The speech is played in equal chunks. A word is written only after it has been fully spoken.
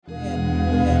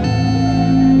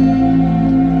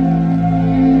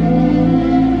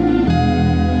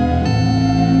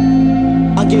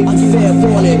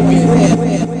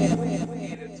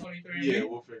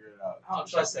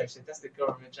type shit. That's the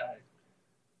government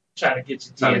trying to get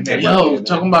your DNA. Yo,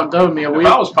 talking about government. If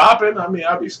I was popping, I mean,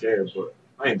 I'd be scared, but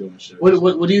I ain't doing shit.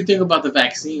 What do you think about the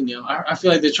vaccine, yo? I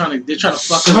feel like they're trying to fuck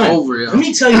us over, yo. Let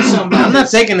me tell you something. I'm not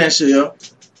taking that shit, yo.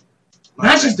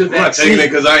 Not just the I'm not vaccine. taking it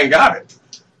because I ain't got it.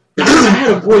 I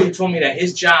had a boy who told me that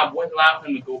his job wouldn't allow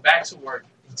him to go back to work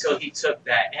until he took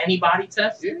that antibody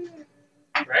test. Yeah.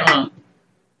 Right?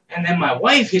 And then my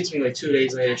wife hits me like 2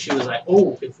 days later. She was like,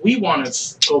 oh, if we want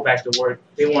to go back to work,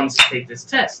 they want us to take this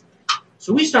test.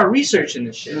 So we start researching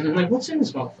this shit. I'm like, what's in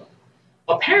this motherfucker?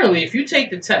 Apparently, if you take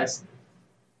the test,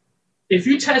 if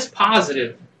you test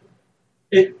positive,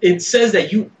 it says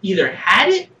that you either had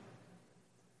it,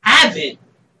 have it,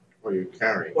 Or you're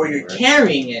carrying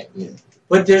carrying it. Yeah.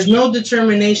 But there's no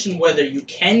determination whether you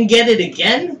can get it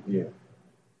again. Yeah.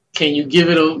 Can you give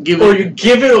it? You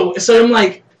give it. So I'm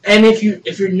like, and if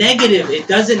you're negative, it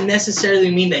doesn't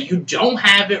necessarily mean that you don't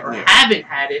have it or haven't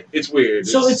had it. It's weird.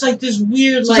 So it's like this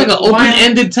weird, it's like an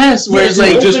open-ended test where it's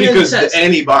like like just because the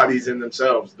antibodies in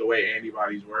themselves, the way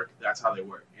antibodies work, that's how they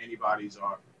work.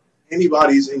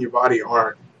 Antibodies in your body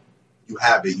aren't you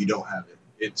have it, you don't have it.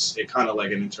 It's kind of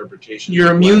like an interpretation.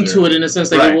 You're immune to it in a sense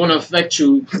that it won't affect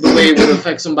you the way it would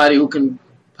affect somebody who can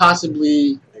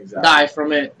possibly die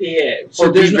from it. Yeah. So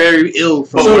or be very ill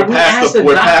from it. But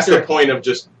we're past the point of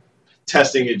just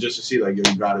testing it just to see like, yo,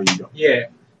 you got it, you don't. Yeah.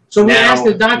 So we asked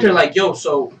the doctor, like, yo,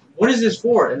 so what is this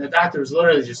for? And the doctor was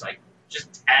literally just like,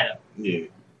 just add up. Yeah.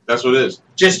 That's what it is.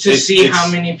 Just to see how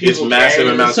many people. It's massive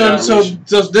amounts of so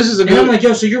this is a good. And I'm like,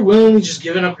 yo, so you're willingly just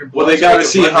giving up your blood? Well, they got to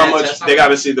see how much. They got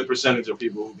to see the percentage of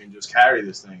people who can just carry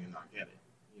this thing and not get it.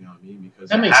 You know what I mean? Because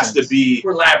there has to be.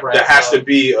 We're lab rats, there has to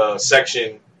be a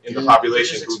section in the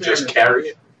population who just carry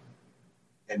it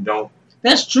and don't.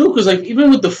 That's true, because like even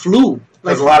with the flu,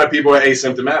 because a lot of people are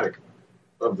asymptomatic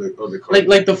of the COVID.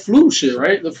 Like the flu shit,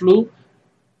 right? The flu.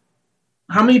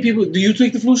 How many people do you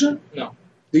take the flu shot? No.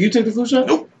 Do you take the flu shot?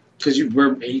 Nope. Because you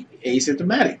were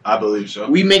asymptomatic. I believe so.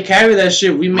 We may carry that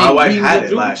shit. My wife had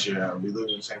it last year. We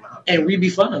lived in the same house. And we be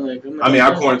fine. Like, I mean,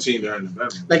 I quarantined her in the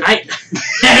bedroom. Like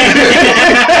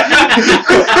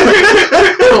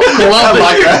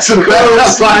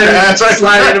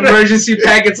slide emergency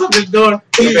packets on the door.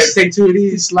 You better take 2 of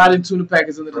these. Sliding tuna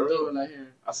packets under the door. Like here.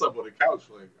 I slept on the couch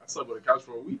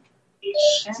for a week.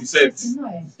 She said,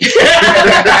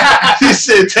 she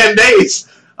said 10 days.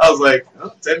 I was like,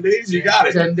 10 days? You got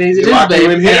it. 10 days. And I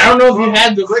don't know if you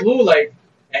had the flu like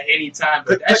at any time,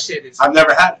 but that shit is. I've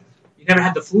never had it. You never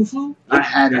had the flu? I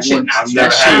had it once. I've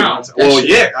never had it. Well,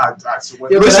 yeah.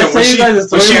 Listen, when she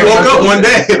woke up one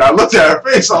day and I looked at her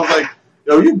face, I was like,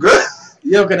 yo, you good?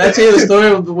 Yo, can I tell you the story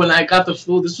of when I got the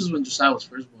flu? This was when Josiah was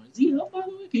first born. Is he up, by the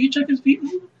way? Can you check his feet?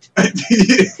 No,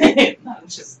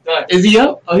 it's just done. Is he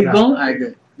up? Oh, he's gone? All right,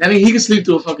 good. I mean, he can sleep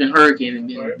through a fucking hurricane and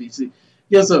get be sleep.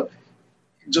 Yo, so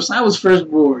Josiah was first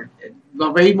born.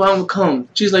 My baby mom would come.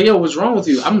 She's like, yo, what's wrong with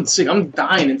you? I'm sick. I'm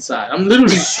dying inside. I'm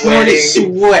literally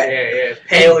sweating. Yeah.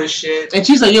 Pale as shit. And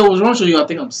she's like, yo, what's wrong with you? I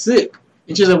think I'm sick.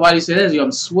 And she's like, why do you say that? Yo,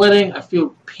 I'm sweating. I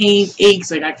feel pain,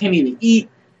 aches. Like, I can't even eat.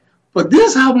 But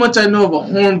this is how much I know of a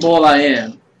hornball I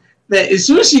am. That as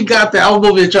soon as she got there, I was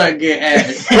over there trying to get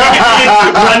ass.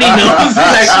 Runny nose.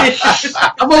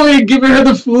 I'm over here giving her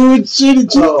the food, shit. And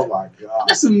shit. Oh, my God.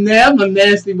 I'm a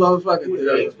nasty motherfucker.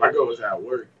 My girl was at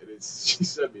work. She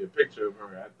sent me a picture of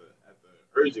her at the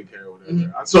urgent care or whatever.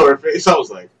 Mm-hmm. I saw her face. I was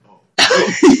like, oh,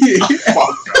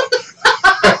 fuck.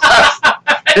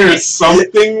 There's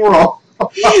something wrong. Cool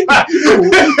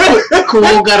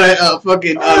got a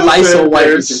fucking Lysol wipe.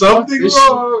 There's something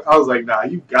wrong. I was like, nah,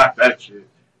 you got that shit.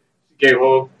 She came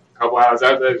home a couple hours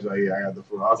after. She's like, yeah, I got the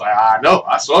flu. I was like, I know.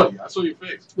 I saw you. I saw your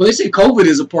face. Well, they say COVID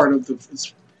is a part of the.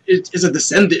 It's a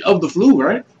descendant of the flu,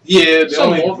 right? Yeah,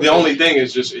 the only thing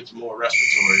is just it's more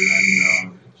respiratory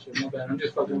than. Shit, my bad. I'm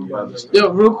just fucking with Yo,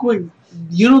 real quick,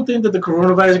 you don't think that the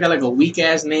coronavirus got like a weak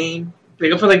ass name?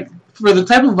 Like I feel like for the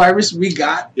type of virus we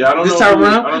got, I don't this know. Time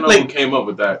around, I don't know like, who came up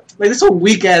with that. Like it's a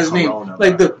weak ass name,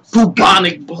 like the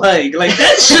bubonic plague. Like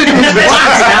that shit was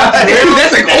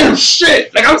that's like oh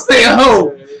shit. Like I'm staying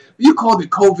home. You called it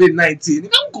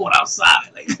COVID-19. I'm going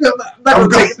outside. Like I'm not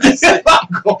gonna take that.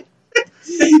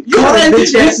 You call that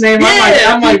bitch ass name?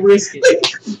 I might risk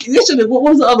it. What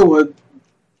was the other one?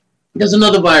 There's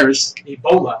another virus.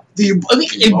 Ebola.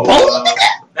 Ebola?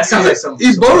 That sounds like some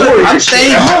Ebola. I'm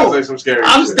staying home. Like some scary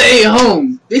I'm shit. staying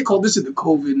home. They call this shit the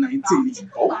COVID-19.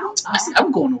 I said,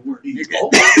 I'm going to work.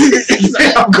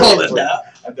 I'm calling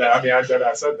that. I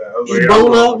said that. I was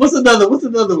Ebola. Like, What's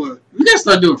another one? We gotta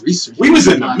start doing research. We was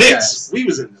in the mix. We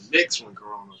was in the mix when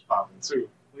Corona was popping too.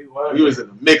 We was in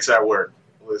the mix at work.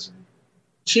 Listen.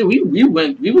 Shit, we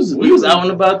was out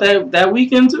and about that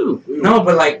weekend too. No,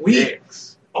 but like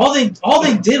all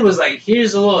they did was like,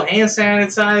 here's a little hand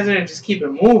sanitizer and just keep it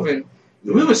moving.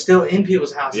 We were still in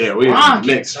people's houses. Yeah, we were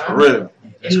mixed for real.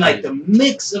 And like the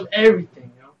mix of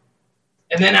everything, you know.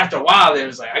 And then after a while, there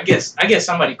was like, I guess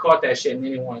somebody caught that shit and they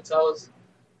didn't want to tell us.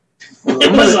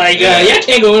 It was like, y'all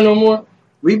can't go in no more.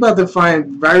 We about to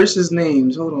find viruses'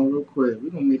 names. Hold on, real quick. We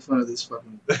gonna make fun of this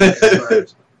fucking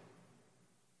virus.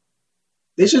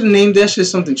 They should have named that shit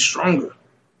something stronger.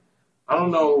 I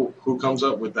don't know who comes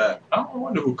up with that. I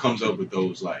wonder who comes up with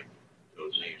those names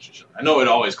and shit. I know it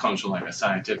always comes from like a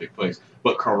scientific place,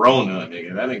 but Corona,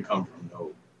 nigga, that didn't come from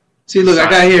no. See, look, I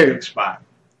got here. Spot.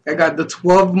 I got the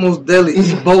 12 most deadly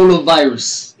Ebola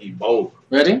virus. Ebola.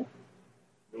 Ready?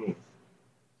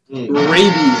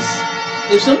 Rabies.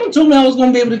 If someone told me I was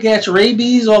gonna be able to catch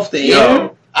rabies off the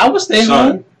air, I would stay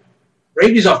home.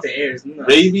 Rabies off the air is nuts.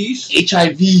 Rabies?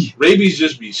 HIV. Rabies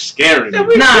just be scaring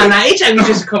me. Nah, HIV is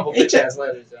just a couple bitch-ass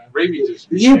letters. Rabies just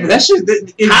be scaring. But that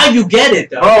shit... How you get it,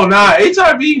 though? Bro, nah,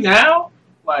 HIV now,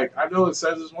 like, I know it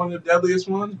says it's one of the deadliest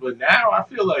ones, but now I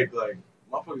feel like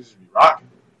motherfuckers just be rocking.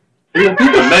 Well,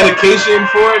 people medication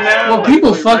for it now. Well,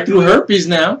 people fuck through herpes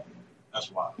now.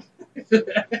 That's wild.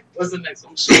 What's the next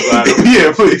one? I'm so glad.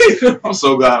 Yeah, please. I'm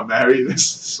so glad I'm married.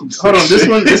 Hold on, this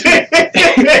one.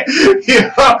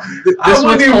 I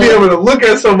wouldn't even be able to look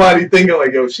at somebody thinking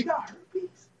like, "Yo, she got herpes."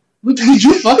 Did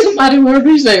you fuck somebody with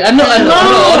herpes? Like, I know.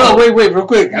 Hold on, wait, real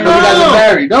quick. I know you guys are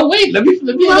married. No, wait. Let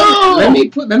me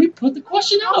put the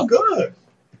question out. Good.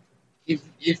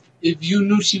 If you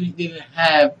knew she didn't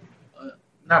have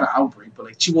not an outbreak, but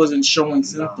like she wasn't showing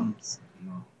symptoms.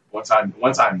 Once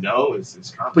I know,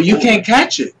 it's kind of. But you can't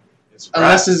catch it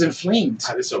unless it's inflamed.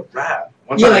 It's a wrap.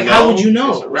 How would you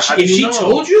know? If she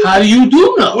told you, how do you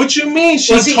know? What you mean?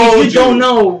 She told you. If you don't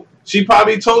know, she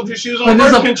probably told you she was on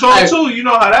birth control too. You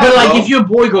know how that. But like, if your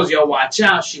boy goes, yo, watch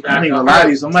out, she got. I ain't gonna lie to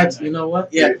you. Somebody, you know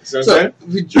what? Yeah. So,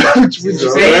 would you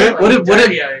say? What if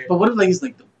like it's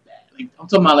like the like I'm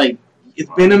talking about like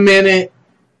it's been a minute.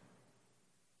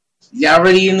 Y'all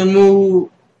already in the mood.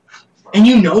 And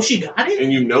you know she got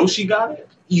it?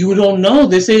 You don't know.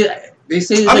 They say I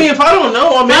mean, if I don't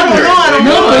know, I don't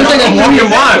know. But it's like on your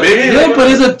mind, baby. Yeah, but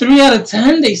it's a 3 out of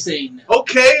 10. They say now.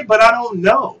 Okay, but I don't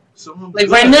know. So like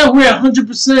right now, we're at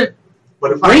 100%.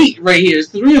 But if right here, it's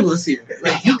 3 of us here.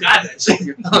 Like you got that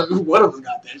shit. One of us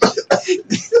got that shit.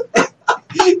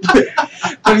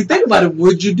 But you think about it,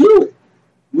 would you do it?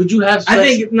 Would you have sex? I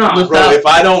think no. Bro, if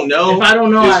I don't know,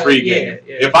 it's free game.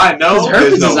 Yeah. If I know,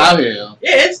 herpes is out here.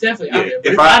 Yeah, it's definitely out there.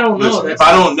 If I don't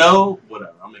know,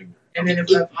 whatever, I'm ignorant. And then if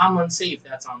I'm unsafe,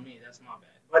 that's on me. That's my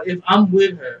bad. But if I'm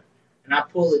with her and I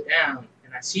pull it down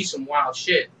and I see some wild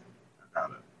shit,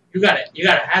 you gotta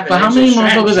have it. But how many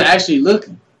motherfuckers are actually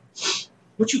looking?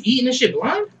 What, you eating this shit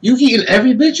blind? You eating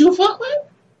every bitch you fuck with?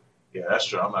 Yeah, that's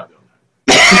true. I'm not doing that.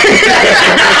 I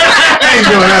ain't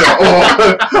doing that at all.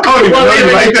 I don't even know you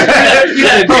like that. You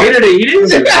got a date her to eat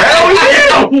it? Hell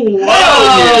yeah!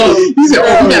 Whoa! You said,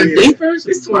 we got a date first?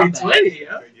 It's 2020, yeah.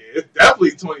 Yeah, it's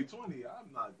definitely 2020. I'm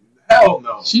not. Hell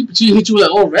no. She hit you with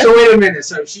an old red. So wait a minute.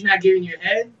 So she's not giving you a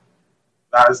head?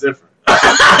 Nah, it's different.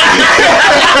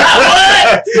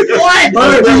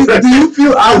 What? Do you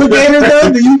feel obligated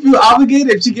though? Do you feel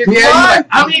obligated if she gives you head?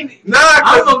 I mean,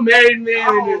 I'm a married man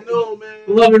in a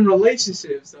loving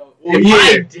relationship, so in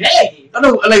my day. I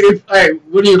know, like,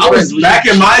 what are your friends? Back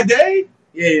in my day?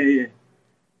 Yeah.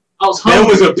 I was hungry. There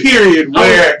was a period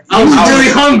where I was really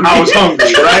hungry. I was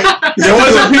hungry, right? There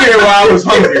was a period where I was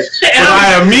hungry, and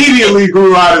I immediately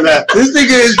grew out of that. This nigga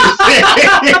is.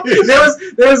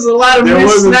 there was a lot of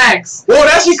missed snacks. Well,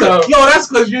 that's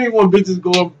because you ain't want bitches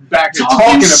going back and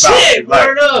talking shit, about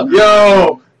it. Like,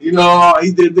 yo, you know,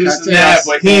 he did this and that,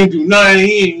 but he ain't do nothing.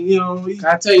 He ain't, Can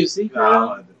I tell you a secret?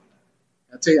 Nah, Can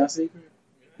I tell you a secret?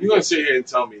 You gonna sit here and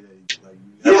tell me that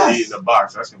you never eaten a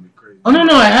box? That's gonna be crazy. Oh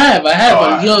no, I have,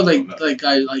 but yo,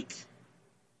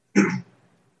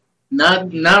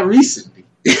 not recently,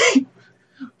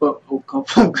 but a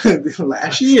couple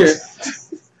last year,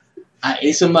 I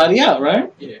ate somebody out,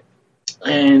 right? Yeah,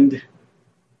 and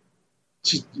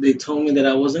they told me that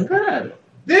I wasn't good at it.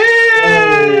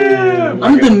 Damn!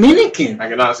 I'm Dominican. I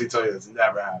can honestly tell you that's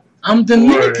never happened. I'm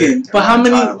Dominican, but how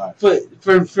many? For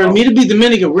me to be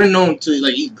Dominican, we're known to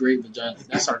like eat great vagina.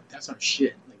 That's our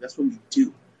shit. Like that's what we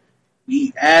do. We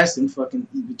eat ass and fucking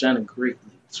eat vagina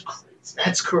greatly.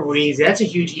 That's crazy. That's a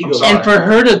huge ego. And for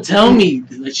her to tell me,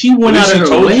 like she went out of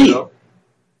her way.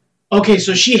 Okay,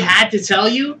 so she had to tell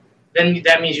you. Then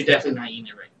that means you're definitely not eating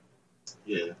it right.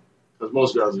 Yeah, because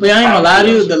most girls. But I ain't gonna lie to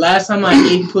you. The last time I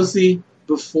ate pussy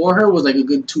before her was like a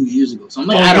good 2 years ago. So I'm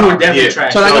like, you were definitely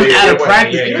trash. So like I'm out of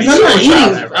practice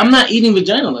because I'm not eating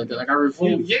vagina like that. Like I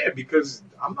refuse. Well, yeah, because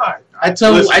I'm not. I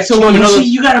tell women, see,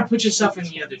 you gotta put yourself in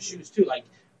the other shoes too. Like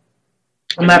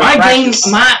I'm out of practice.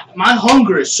 My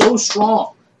hunger is so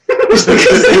strong.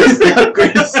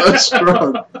 Hunger is so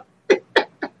strong.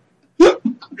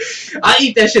 I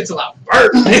eat that shit till I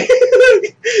burp. I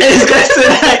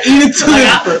eat it too.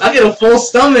 I get a full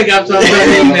stomach after I'm done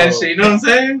eating that shit. You know what I'm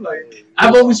saying? Like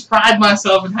I've always prided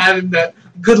myself in having that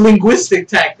good linguistic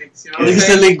tactics. You know what I'm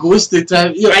saying? Linguistic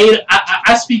type. Yeah.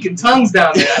 I speak in tongues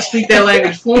down there. I speak that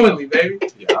language fluently, baby.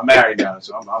 Yeah, I'm married now,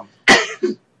 so I'm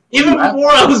even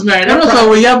before I was married. So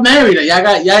when y'all married,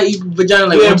 y'all eat vagina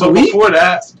like once a week? Before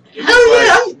that. Hell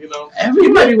yeah! You know,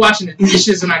 you might be watching the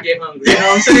dishes and I get hungry. You know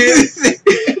what I'm saying?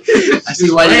 I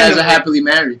see why you guys are happily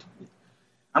married.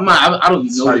 I don't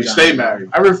even know. That's how you stay married.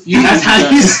 I refuse. That's how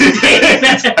you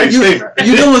stay married.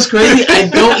 You know what's crazy? I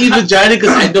don't eat vagina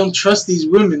because I don't trust these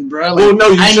women, bro. Like, well,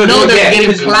 no, I know they're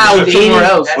getting plowed somewhere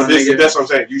else. That's what I'm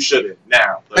saying. You shouldn't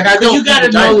now. Like I don't. You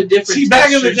gotta know the difference. See, back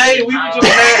in the day, we were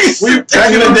just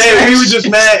mad. We were just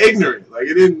mad ignorant. Like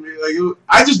it didn't.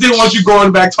 I just didn't want you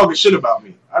going back talking shit about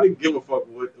me. I didn't give a fuck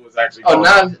what was actually going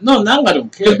on. Now I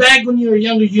don't care. But back when you were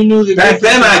younger, you knew that. Back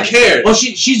then, I cared. Well,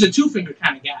 she's a 2-finger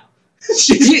kind of gal.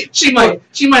 she might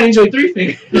enjoy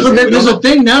 3-finger. There's a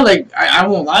thing now. Like I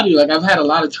won't lie to you. Like I've had a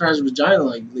lot of trash vagina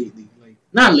like lately. Like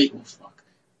not lately. Oh, fuck.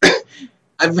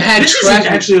 I've had this trash. Is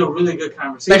actually a really good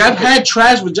conversation. Like I've had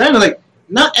trash vagina. Like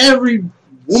not every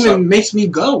woman makes me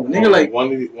go. Nigga, like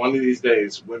one of these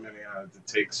days, women have to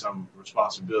take some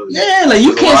responsibility. Yeah, like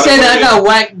you can't say that I got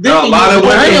whacked. A lot of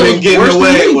women getting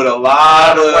away with a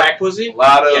lot of whack pussy.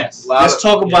 Let's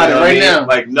talk about it right now.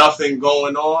 Like nothing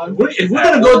going on. If we're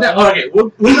gonna go down, okay,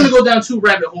 we're gonna go down 2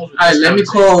 rabbit holes. All right, let me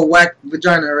call whack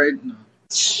vagina right now.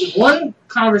 One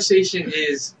conversation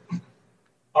is,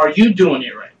 are you doing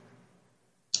it right?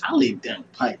 I'll leave down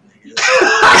pipe, nigga.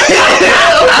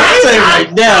 I'll tell you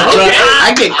right now, bro.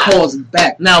 I get calls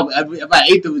back. Now, if I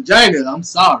ate the vagina, I'm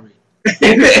sorry.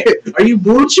 Are you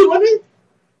bullshitting it?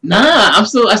 Nah, I'm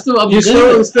still good. I still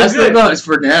go. It's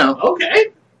for now.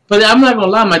 Okay. But I'm not gonna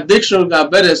lie, my dick stroke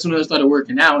got better as soon as I started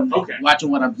working out and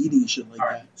watching what I'm eating and shit like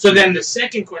that. So then the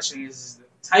second question is the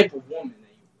type of woman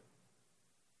that you.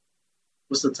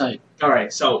 What's the type? All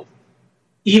right, so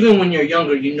even when you're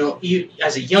younger, you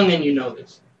as a youngin, you know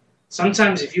this.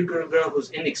 Sometimes if you get a girl who's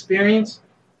inexperienced,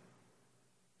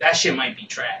 that shit might be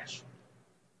trash.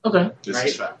 Okay. This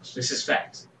is facts. This is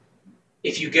facts.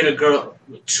 If you get a girl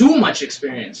with too much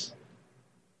experience,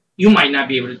 you might not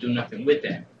be able to do nothing with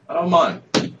that. I don't mind.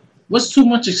 What's too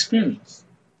much experience?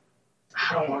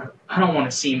 I don't want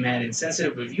to seem mad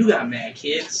insensitive, but if you got mad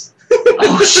kids.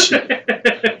 Oh shit.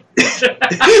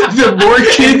 The more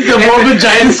kids, the more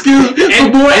vagina skills, the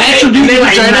more attributes. They're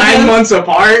like 9 months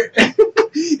apart.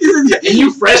 And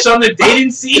you fresh on the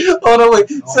dating scene? Hold on, wait.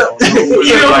 You know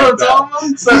what I'm talking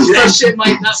about? So that shit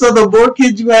might not. So the more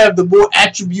kids you have, the more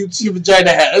attributes your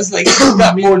vagina has. Like it's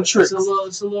got more tricks.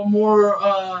 It's a little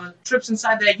more trips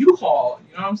inside that U-Haul.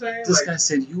 You know what I'm saying? This guy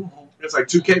said U-Haul. It's like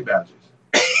 2K badges.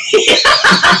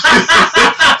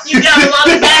 You got a lot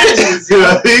of badges.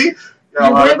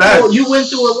 You went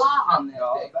through a lot on that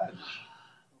thing.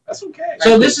 That's okay.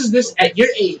 So this is at your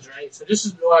age, right? So this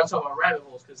is what I'm talking about rabbit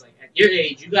holes, because like at your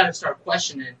age, you got to start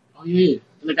questioning. Oh yeah.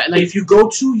 Like if you go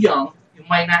too young, you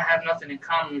might not have nothing in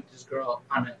common with this girl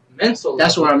on a mental level.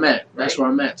 That's where I'm at. That's where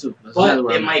I'm at too. But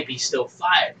it might be still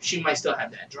fire. She might still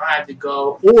have that drive to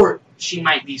go, or she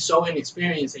might be so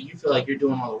inexperienced that you feel like you're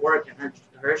doing all the work and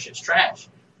her shit's trash.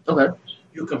 Okay.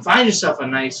 You can find yourself a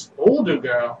nice older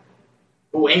girl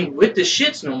who ain't with the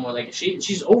shits no more. Like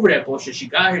she's over that bullshit. She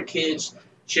got her kids.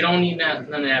 She don't need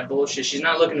none of that bullshit. She's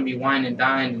not looking to be wine and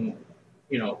dine, and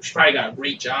she probably got a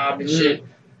great job and shit.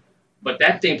 But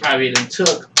that thing probably done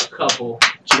took a couple.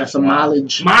 She got some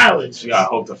mileage. You gotta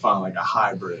hope to find like a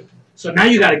hybrid. So now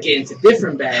you gotta get into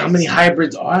different bags. How many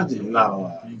hybrids are there? Not a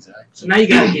lot. Exactly. So now you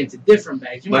gotta get into different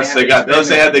bags. Unless they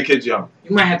have their kids young.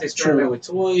 You might have to experiment with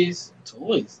toys.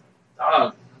 Toys.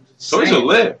 Dog. Toys are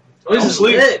lit. Toys are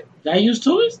lit. Y'all use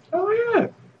toys? Oh yeah.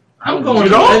 I'm going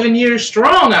 11 years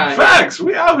strong out here. Facts.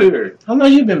 We out here. How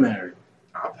long you been married?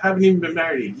 I haven't even been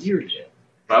married a year yet.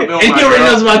 And he already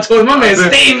knows about toys. My man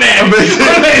stay married. You know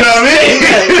what I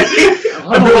mean?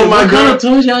 I've been with my girl.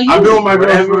 Toys y'all use? I've been with my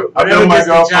girl for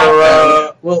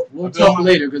we'll talk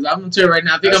later, because I'm gonna tell you right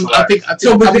now. I think I'm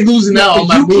losing out on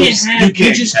my boost. You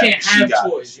just can't have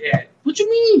toys. Yeah. What you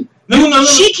mean? No.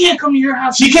 She can't come to your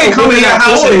house. She can't come to your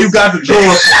house and you got the door.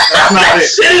 That's not it.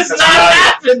 Shit is not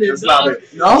happening. That's not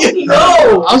it. No.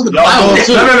 No. I was gonna buy one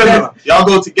too. No. Y'all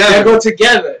go together. Y'all go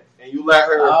together. And and you let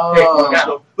her pick one.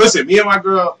 So, listen, me and my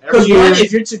girl. Because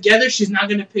if you're together, she's not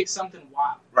gonna pick something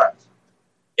wild. Right.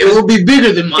 It will be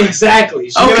bigger than mine.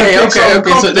 Exactly. Okay.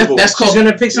 So that's she's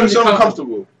gonna pick something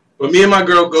comfortable. But me and my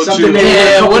girl go something to.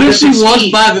 Yeah. What if she walks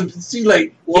by she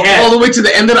like walk all the way to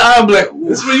the end of the aisle? Like,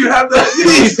 this is where you have that.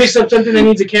 She picks up something that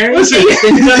needs a carry.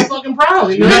 Then you got a fucking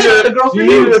problem. You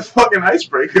need a fucking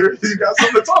icebreaker. You got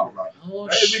something to talk about. Oh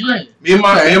shit. Me and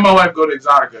my wife go to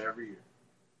Exotica every year.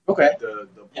 Okay. The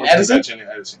in Edison? In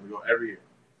Edison. We go every year.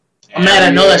 I'm mad I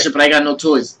know that shit, but I got no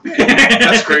toys.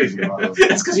 That's crazy.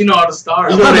 That's because you know all the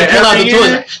stars. You know they pull out the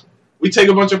toys. We take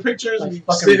a bunch of pictures, like we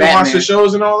sit and watch the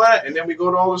shows and all that, and then we go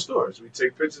to all the stores. We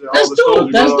take pictures of all the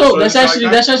stores. That's dope. That's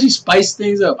actually spice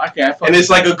things up. Okay, and it's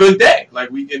like a good day. Like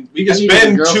we can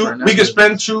spend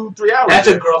 2-3 hours. That's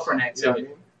a girlfriend activity.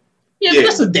 Yeah, but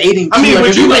that's a dating. I mean,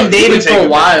 if you've been dating for a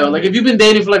while, like if you've been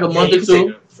dating for like a month or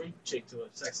two. Free chick to a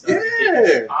sex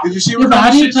yeah. Did you see what? How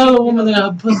do you tell a woman that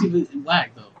her pussy is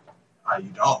whack though?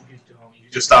 You don't. You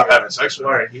just stop having sex with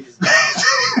her.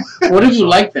 What if you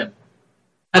like them?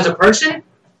 As a person?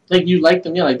 Like you like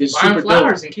them, yeah, like this buying super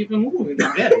flowers dope. And keep them moving.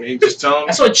 Yeah, I mean, just tell them.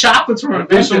 That's what chocolates were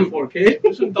invented for, kid.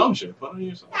 Do some dumb shit. Put it on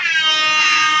yourself.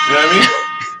 You know what I mean?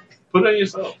 Put it on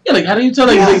yourself. Yeah, like how do you tell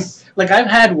like I've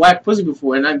had whack pussy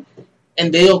before, and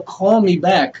they'll call me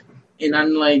back, and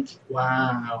I'm like,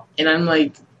 wow, and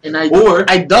I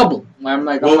double. I'm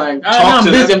like, I'm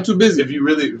busy. I'm too busy. If you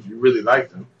really like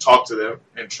them, talk to them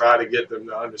and try to get them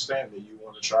to understand that you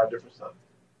want to try different stuff.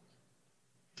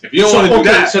 If you don't want to do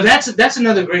that, so that's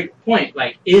another great point.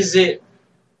 Like, is it?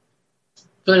 I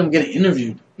feel like I'm getting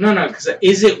interviewed. No, because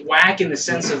is it whack in the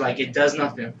sense of like it does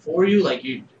nothing for you? Like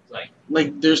you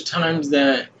like there's times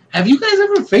that have you guys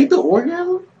ever faked the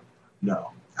orgasm?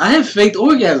 No, I have faked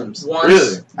orgasms. Once,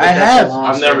 really? I have.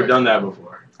 I've never done that before.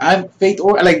 I've faked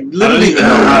like literally.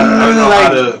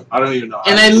 I don't even know.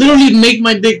 And I literally make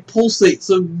my dick pulsate,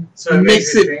 so it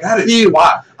makes it feel.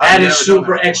 That is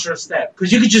super extra step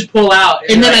because you could just pull out.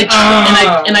 And then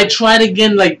I tried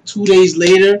again like 2 days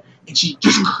later, and she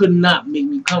just could not make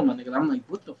me come. Nigga, I'm like,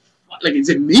 what the fuck? Like, is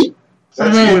it me?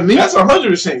 That's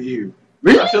 100% you.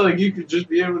 Really? I feel like you could just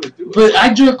be able to do it. But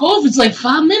I jerk off. It's like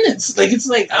 5 minutes. Like it's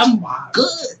like I'm good.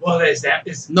 Well,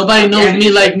 is nobody knows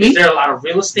me like me? Is there a lot of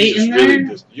real estate in there?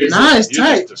 Nah, it's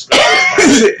tight. Just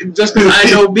because I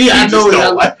know me, I know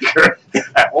don't like her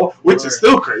at all, which is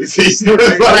still crazy.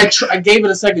 But I gave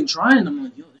it a second try, and I'm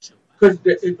like, yo, this shit. Because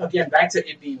again, back to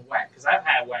it being whack. Because I've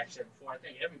had whack shit before. I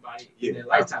think everybody in their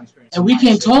lifetime experience. And we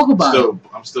can't talk about it.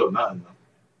 I'm still not.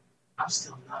 I'm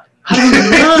still not. I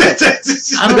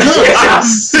don't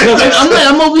know.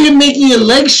 I'm over here making your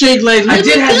leg shake. Like I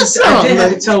did have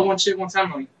to tell one chick one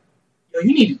time, like, yo,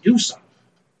 you need to do something.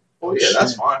 Oh yeah,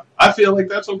 that's fine. I feel like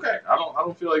that's okay. I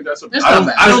don't feel like that's a. That's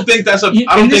I don't think that's an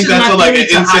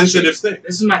insensitive thing.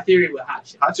 This is my theory with hot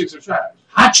chicks. Hot chicks are trash.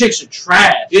 Hot chicks are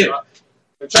trash. Yeah.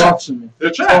 Talk to me.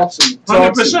 They're trash.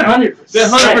 100%. They're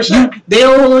 100%. They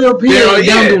all up here. They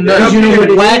don't do nothing. You know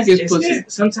what whack is pussy.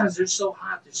 Sometimes they're so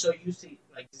hot. They're so used to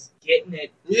like just getting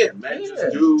it. Yeah, man.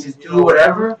 Just do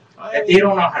whatever. That they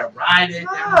don't know how to ride it. They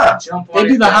don't know how to jump on it. They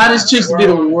be the hottest chicks to be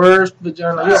the worst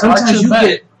vagina. Sometimes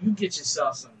you get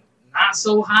yourself some not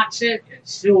so hot chick and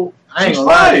she'll. I ain't gonna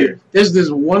lie. There's this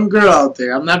one girl out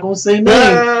there. I'm not gonna say name,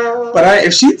 but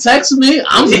if she texts me,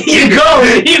 I'm you go.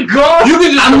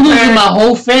 I'm losing my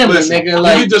whole family, nigga.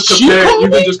 Like you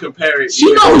can just compare it.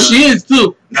 She know who she is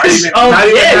too. Not even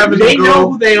having to go.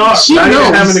 Know who they are. She not knows.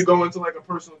 Even having to go into like a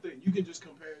personal thing. You can just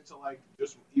compare it to like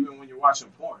just even when you're watching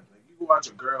porn. Like you can watch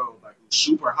a girl like who's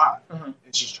super hot and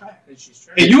she's trash.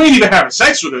 And you ain't even having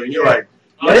sex with her, and you're like.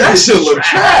 Yeah, that shit look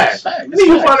trash. And then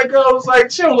you find a girl who's like,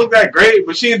 she don't look that great,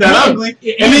 but she ain't that ugly.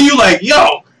 And then you like,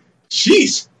 yo,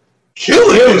 she's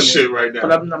killing this shit right now.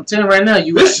 But I'm telling you right now,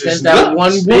 there's that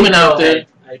one woman out there.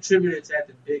 I attribute it to that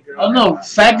the big girl. Oh no,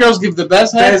 fat girls give the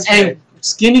best head, and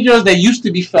skinny girls that used to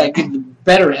be fat give the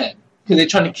better head because they're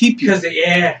trying to keep you. Because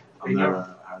I've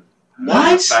never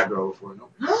had a fat girl before. No.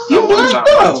 You black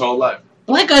though. My whole life.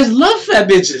 Black guys love fat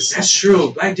bitches. That's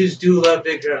true. Black dudes do love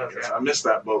big girls. I missed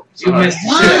that boat. You missed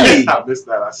why? I missed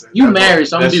that. I said you married,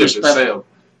 so I'm gonna be respectful.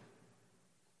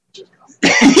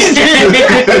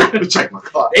 Check my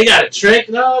clock. They got a trick,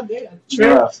 dog. They got a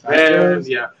trick. Man,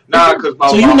 yeah. Nah, because my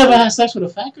so you never had sex with a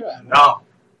fat girl? No,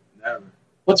 never.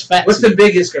 What's fat? What's the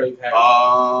biggest girl you've had?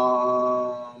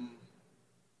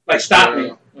 Like stop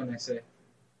me when I say.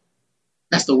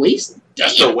 That's the waist?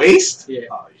 That's the waist? Yeah.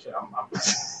 Oh, shit. I'm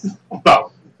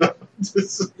about.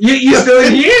 You still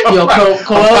in here? Yo,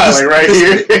 Coel right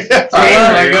here.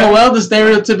 Coel, the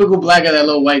stereotypical black guy that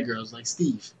love white girls, like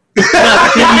Steve.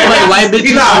 white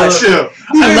bitches. Nah, chill.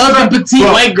 I love the petite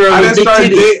white girl with big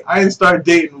titties. I didn't start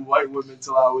dating white women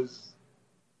until I was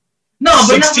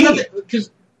 16.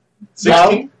 Because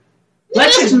 16.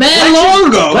 Black chicks mad long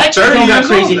ago. Black chicks don't have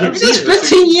crazy hips. It's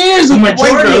 15 years. The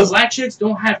majority of black chicks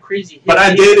don't have crazy hips. But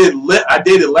I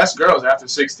dated less girls after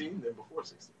 16 than before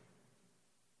 16.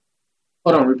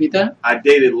 Hold on, repeat that. I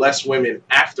dated less women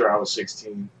after I was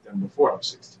 16 than before I was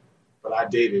 16. But I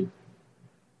dated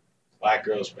black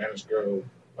girls, Spanish girl.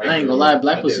 I ain't gonna lie,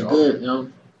 black was good, yo.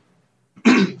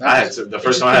 The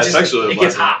first time I had sex with her. It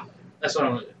gets hot. That's what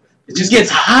I'm. It just gets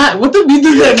hot. What the fuck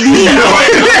does that mean?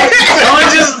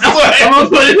 Someone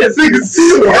put it in this.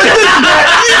 What does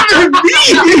that even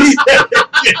mean?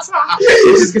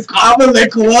 It just gets hot. I'm gonna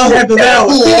let Kawhi handle that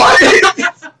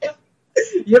one.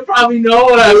 You probably know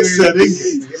what I mean.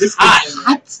 It's hot.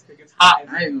 It gets hot.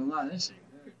 I ain't gonna lie, that shit.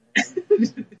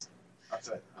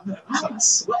 I'm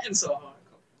sweating so hard.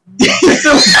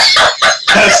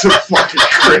 That's so fucking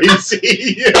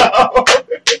crazy, yo.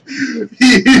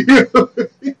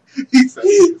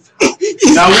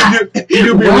 Now we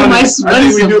do be running. I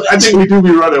think we do be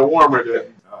running warmer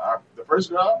than the first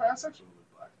girl I ever had sex with was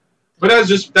black. But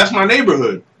that's my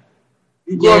neighborhood.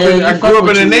 I grew up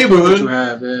in a neighborhood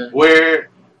where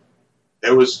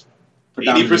there was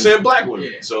 80% black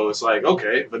women. Yeah. So it's like,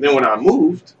 okay. But then when I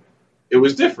moved, it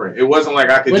was different. It wasn't like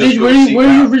I could Where are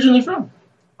you originally from?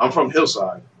 I'm from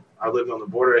Hillside. I lived on the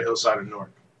border of Hillside and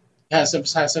Newark. You had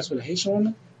sex with a Haitian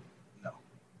woman? No.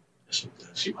 She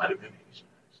might have been Haitian.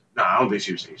 Nah, I don't think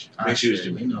she was Haitian. I think she was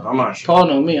Jamaican. I'm not sure. Paul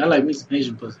know me. I like me some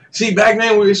Haitian pussy. See, back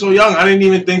then we were so young, I didn't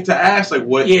even think to ask like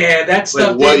what. Yeah, that's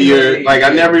like what year. Like I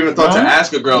never even thought to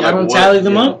ask a girl like what. Tally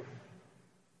them up.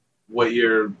 What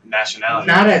your nationality?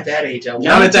 Not at that age.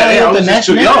 Not at that age. I was just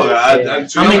too young.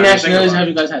 How many nationalities have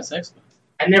you guys had sex with?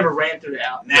 I never ran through the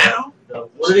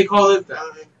what do they call it? The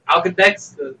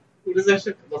Alcadex? What is that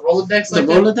shit? The Rolodex? The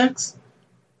Rolodex?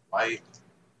 White,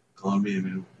 Colombian,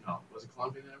 and was it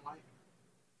Colombian and white?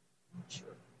 I'm not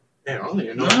sure. Yeah, I don't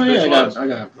even know. I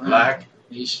got black,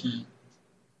 Asian,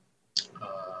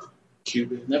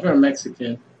 Cuban. Never a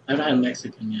Mexican. I haven't had a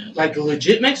Mexican yet. Like a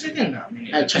legit Mexican? No, I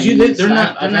mean, I've had Chinese. They're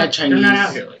not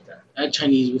out here like that. I had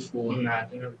Chinese before. Nah,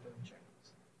 they're never doing Chinese.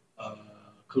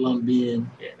 Colombian.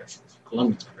 Yeah, that's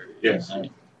Colombian's crazy. Yes.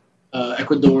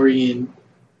 Ecuadorian.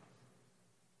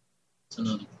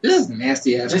 This is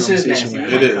nasty ass conversation.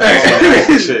 It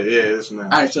is. Shit, yeah, it's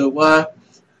nasty. Alright, so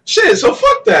shit, so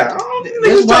fuck that.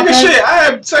 Niggas talking shit. I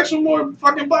have sex with more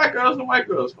fucking black girls than white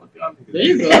girls. Fuck y'all niggas. There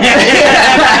you go.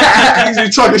 Niggas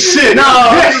be talking shit.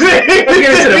 No, let's get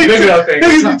into the bigger thing.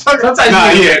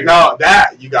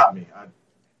 That you got me.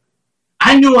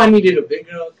 I knew I needed a big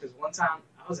girl because one time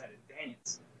I was at a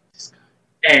dance,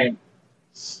 and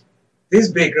this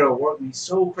big girl worked me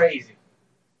so crazy.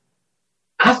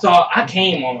 I thought I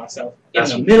came on myself in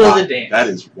the middle of the dance. That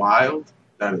is wild.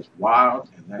 That is wild.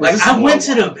 Like I went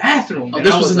to the bathroom. Oh,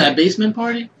 this was in that basement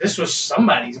party? This was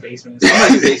somebody's basement.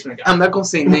 Somebody's basement. I'm not gonna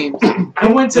say names. I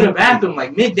went to the bathroom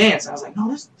like mid dance. I was like,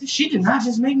 no, she did not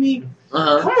just make me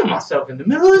come on myself in the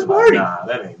middle of this party. Nah,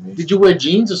 that ain't me. Did you wear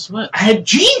jeans or sweats? I had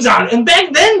jeans on, and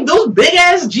back then those big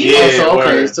ass jeans. Yeah,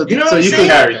 okay. So you know so what you I'm could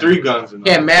carry 3 guns in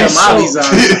there. Yeah, Madam Molly's on.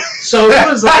 So it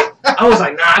was like I was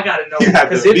like, nah, I gotta know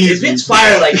because if it's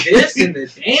fire like this in the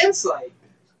dance, like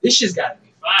this shit's gotta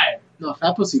be fire. No,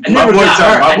 fat pussy. I never got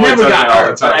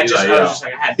hurt. But I was just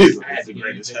like, I had the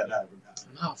greatest head I've ever got.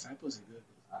 No, fat pussy good.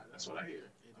 That's what I hear.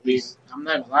 I mean, I'm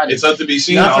not gonna lie to you. It's up to be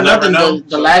seen. Not I'll for never nothing. know.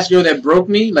 The last girl that broke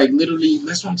me, like literally,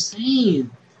 that's what I'm saying.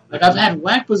 Like I've had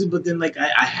whack pussy, but then like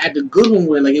I had the good one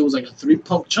where like it was like a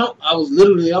 3-pump chump. I was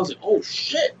like, oh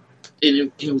shit,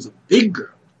 and it was a big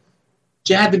girl.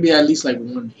 She had to be at least like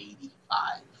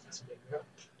 185. That's a big girl.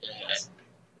 Yeah.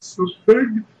 So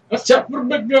big. What's up with a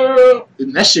big girl?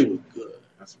 And that shit was good.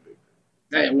 That's big.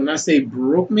 Hey, when I say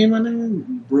broke me, my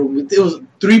name broke me. It was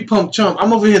 3-pump chump.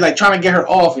 I'm over here like trying to get her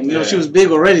off, and you know she was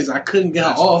big already, so I couldn't get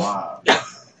her off.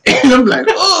 And I'm like,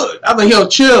 oh, I'm like, yo,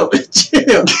 chill,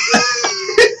 chill.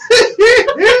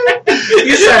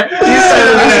 You said,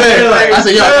 I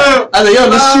said, yo,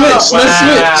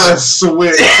 let's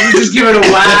switch. You just give it a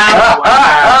wow.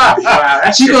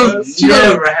 That she goes,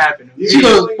 never happened. She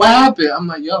goes, what happened? I'm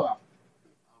like, yo,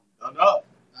 I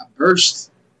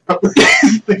burst.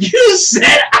 You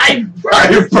said I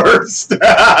burst. Yo,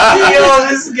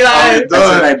 this guy.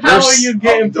 How are you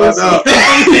getting pussy?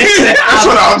 That's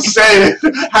what I'm saying.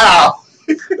 How?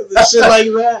 Shit like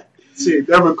that. Shit,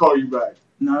 never call you back.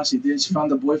 No, she did. She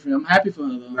found a boyfriend. I'm happy for her,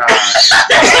 though. Nah.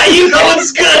 You know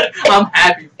it's good. I'm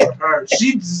happy for her.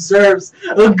 She deserves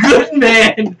a good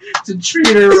man to treat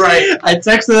her right. I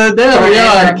texted her there.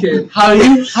 Yeah, how are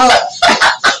you? How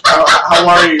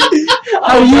are you?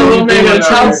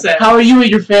 How are you and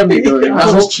your family doing? I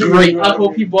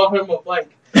hope he bought him a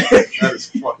bike. That is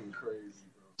fucking crazy,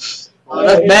 bro. Oh,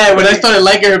 that's bad. When I started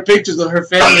liking her pictures of her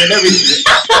family and everything.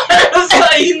 That's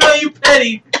like, you know, you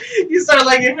petty. You start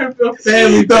liking her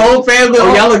family. The whole family.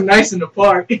 Oh, y'all look nice in the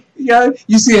park. Yeah,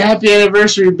 you see a happy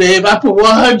anniversary, babe. I put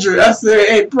 100. I said,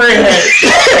 hey, pray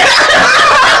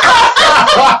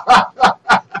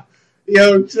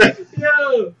Yo, stop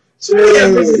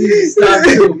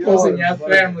posting your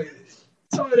family.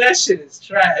 Some of that shit is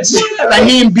trash. Like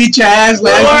he didn't beat your ass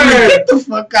last week. Get the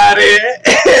fuck out of here.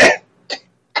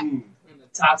 In a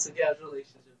toxic ass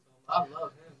relationship. I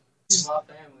love him. He's my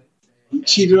family. He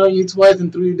cheated on you twice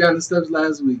and threw you down the steps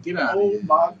last week. Get out of here. Oh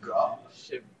my god.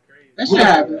 Shit be crazy. That shit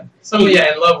happened. Some of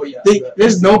y'all in love with y'all.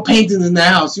 There's no paintings in the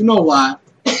house. You know why?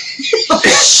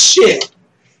 Shit.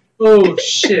 Oh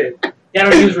shit. Y'all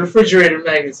don't use refrigerator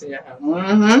magnets in your house.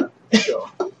 Mm-hmm.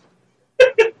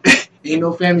 Ain't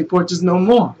no family portraits no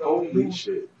more. Holy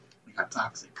shit. We got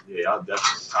toxic. Yeah, y'all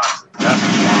definitely toxic.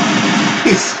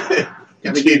 That's why.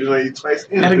 You cheated on you twice.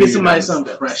 Gotta get somebody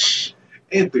something fresh.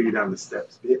 And threw you down the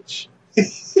steps, bitch.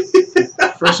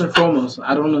 First and foremost,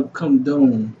 I don't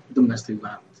condone domestic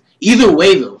violence. Either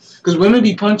way, though, because women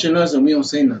be punching us and we don't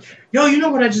say nothing. Yo, you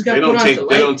know what I just got put on the light?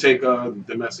 They don't take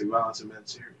domestic violence and men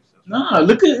serious. Nah,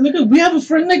 look at we have a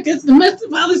friend that gets domestic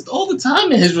violence all the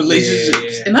time in his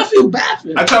relationships, and I feel bad for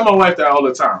him. I tell my wife that all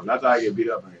the time. Not that I get beat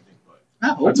up or anything, but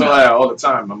I tell her that all the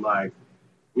time. I'm like,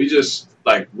 we're just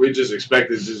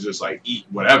expected to just like eat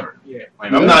whatever. Yeah.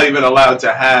 Like I'm not even allowed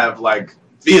to have like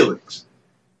feelings,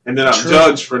 and then I'm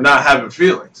judged for not having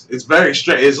feelings. It's very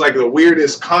strange. It's like the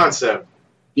weirdest concept.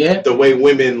 Yeah. The way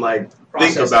women like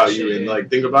think about you and like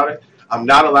think about it. I'm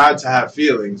not allowed to have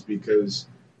feelings because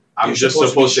I'm just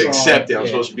supposed to accept it. I'm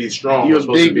supposed to be strong. You're I'm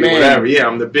supposed to be whatever. Yeah,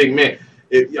 I'm the big man.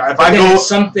 If I go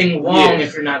something wrong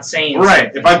if you're not saying right.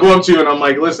 Something. If I go up to you and I'm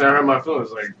like, listen, I hurt my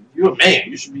feelings. Like, you're a man.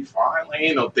 You should be fine. Like,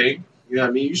 ain't no thing. You know what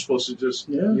I mean? You're supposed to just,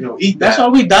 eat that. That's why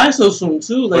we die so soon,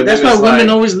 too. Like, that's why women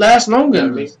always last longer. You know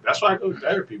what I mean? That's why I go to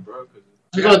therapy, bro.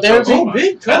 You go to therapy?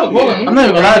 Big time. I'm not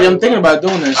even gonna lie to you. I'm thinking about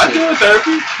doing that shit. I do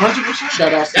therapy, 100%.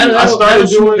 Shout out to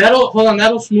you.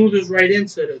 That'll smooth us right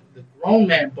into the grown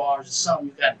man bars or something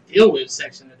you got to deal with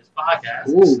section of this podcast.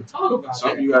 Ooh. Talk about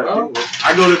something you got to deal with.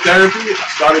 I go to therapy. I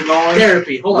started going.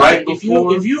 Therapy. Hold on. If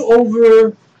you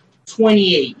over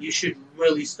 28, you should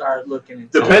really start looking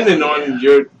into depending on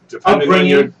your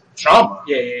trauma.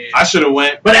 Yeah. I should have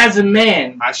went. But as a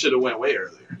man, I should have went way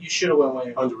earlier. You should have went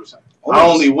way earlier. 100%. I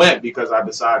only went because I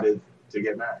decided to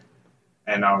get married,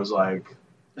 and I was like,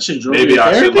 maybe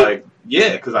I should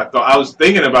because I was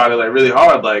thinking about it like really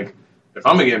hard. Like, if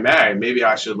I'm gonna get married, maybe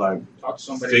I should like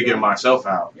figure myself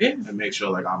out and make sure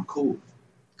like I'm cool.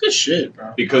 Good shit,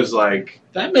 bro. Because like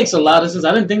that makes a lot of sense.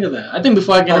 I didn't think of that. I think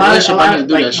before I get a relationship, I need to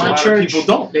do that shit. My church, people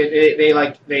don't.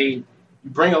 They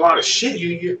bring a lot of shit.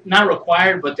 You're not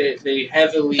required, but they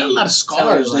heavily. You got a lot of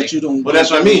scars that you don't. Well,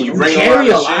 that's what I mean. You bring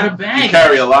a lot of baggage. You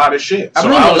carry a lot of shit.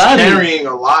 So I was carrying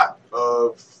a lot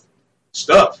of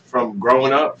stuff from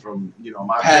growing up, from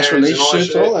my past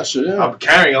relationships, all that shit. Yeah. I'm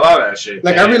carrying a lot of that shit.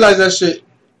 Like I realized that shit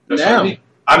now.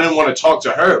 I didn't want to talk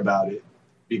to her about it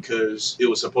because it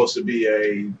was supposed to be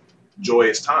a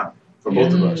joyous time for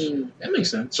both of us. That makes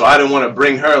sense. So I didn't want to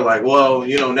bring her like, well,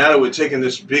 now that we're taking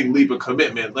this big leap of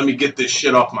commitment, let me get this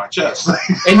shit off my chest.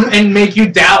 and make you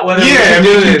doubt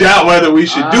whether we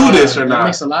should do this or not. That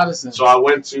makes a lot of sense. So I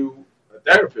went to a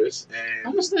therapist and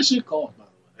how much that shit cost, by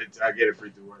the way? I get it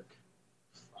free through work.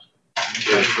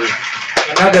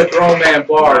 Another grown man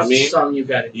bar is something you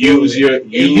gotta use your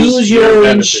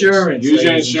insurance. Use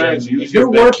your insurance. If you're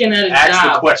working at a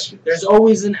job, the question. There's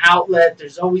always an outlet.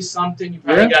 There's always something. You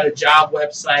probably got a job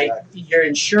website. Exactly. Your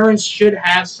insurance should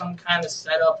have some kind of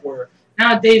setup where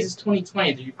nowadays it's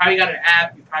 2020. You probably got an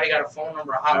app. You probably got a phone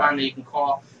number, a hotline that you can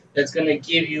call that's gonna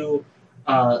give you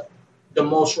the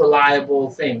most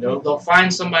reliable thing. They'll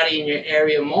find somebody in your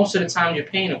area. Most of the time, you're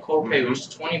paying a copay, which is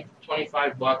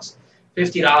 $25.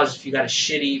 $50 if you got a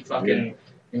shitty fucking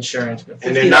insurance. But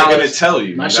and they're not going to tell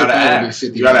you. You got to ask.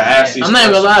 You got to ask these I'm not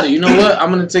even going to lie to you. You know what?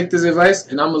 I'm going to take this advice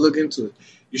and I'm going to look into it.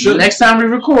 You should. Next time we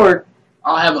record,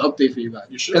 I'll have an update for you guys.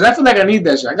 You should. Because I feel like I need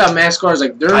that shit. I got mad scars.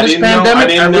 Like during this pandemic,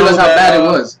 I realized how bad it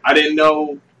was. I didn't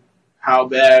know how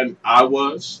bad I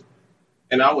was.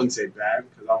 And I wouldn't say bad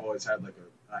because I've always had like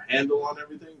a handle on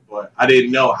everything. But I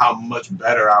didn't know how much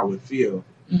better I would feel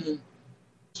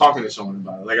talking to someone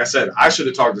about it. Like I said, I should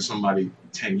have talked to somebody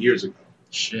 10 years ago.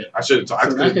 Shit. I should have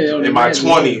talked in my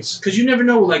 20s. Because you never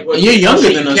know, like, what you're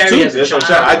younger than us too. That's what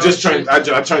I'm saying.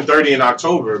 I turned 30 in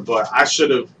October, but I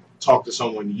should have talked to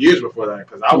someone years before that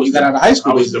because I was got out of high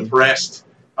school. I was depressed.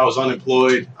 I was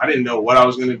unemployed. I didn't know what I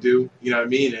was gonna do. You know what I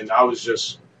mean? And I was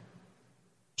just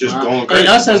going crazy. And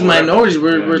us as minorities,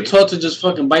 we're taught to just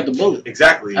fucking bite the bullet.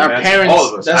 Exactly. Our parents.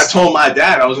 All of us. I told my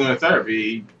dad I was going to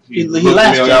therapy. He looked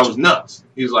at me like I was nuts.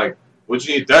 He was like, "What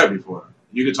you need therapy for?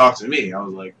 You can talk to me." I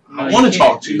was like, "I want to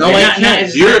talk to you." No, I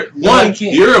can't.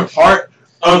 You're a part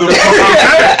of the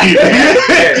therapy.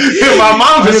 My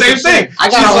mom's the same thing. I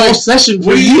got a whole session for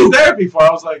what you. Need therapy for?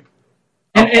 I was like,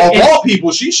 of all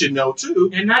people, she should know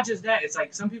too. And not just that. It's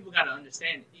like some people got to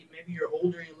understand. Maybe you're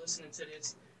older, you're listening to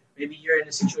this. Maybe you're in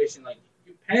a situation like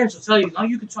your parents will tell you, "No,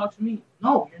 you can talk to me."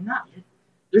 No, you're not.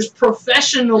 There's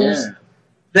professionals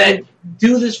that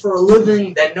do this for a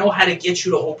living that know how to get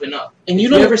you to open up. And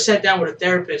you ever sat down with a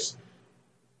therapist,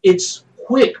 it's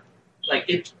quick. Like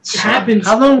it happens.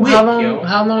 How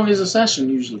long is a session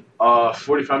usually?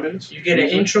 45 minutes. You get an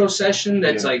intro session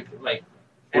that's like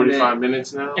 45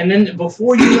 minutes now. And then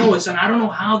before you know it, son, I don't know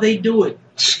how they do it.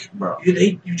 Bro.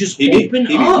 You just open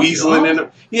up. He be weaseling in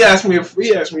them. He asked me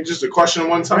just a question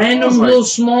one time. Random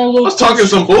small I was talking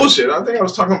some bullshit. I think I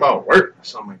was talking about work or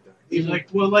something like that. He's like,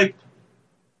 "Well, like,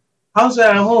 how's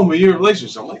that at home with your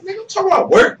relationship?" I'm like, "Nigga, I'm talking about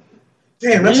work."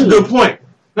 Damn, that's a good point.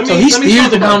 He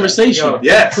steered the conversation.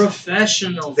 Yes.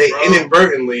 Professional. They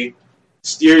inadvertently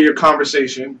steer your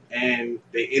conversation, and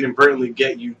they inadvertently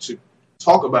get you to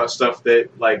talk about stuff that,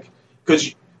 like,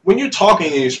 because when you're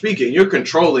talking and you're speaking, you're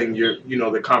controlling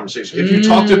the conversation. If you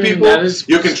talk to people,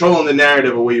 you're controlling the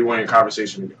narrative of where you want your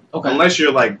conversation to go. Okay. Unless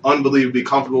you're like unbelievably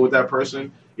comfortable with that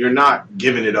person, you're not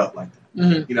giving it up like that.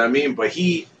 Mm-hmm. You know what I mean? But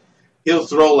he'll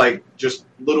throw like just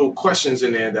little questions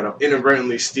in there that'll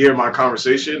inadvertently steer my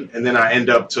conversation, and then I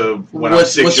end up to when I'm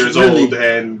 6 years old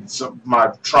and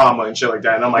my trauma and shit like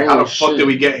that. And I'm like, how the fuck did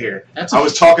we get here? I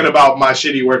was talking about my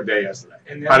shitty work day yesterday.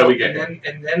 And then, how did we get here?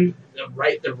 And then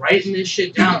they're writing this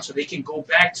shit down so they can go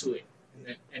back to it.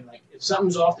 And like if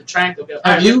something's off the track, they'll be like,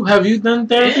 have you done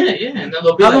therapy? Yeah. And then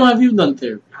they'll be how long have you done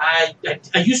therapy? I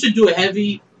used to do it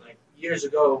heavy like years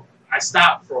ago. I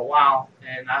stopped for a while,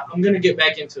 and I'm gonna get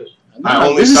back into it.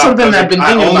 This is something I've been thinking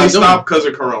about doing. I only stopped because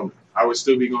of Corona. I would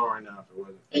still be going right now if it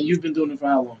wasn't. And you've been doing it for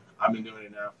how long? I've been doing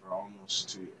it now for almost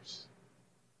 2 years.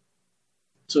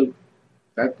 So,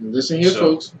 listen here,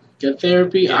 folks. Get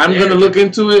therapy. I'm going to look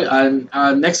into it.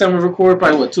 Next time we record,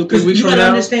 probably 2-3 weeks from now. You got to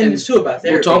understand this too about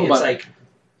therapy. We'll talk about like,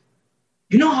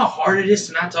 you know how hard it is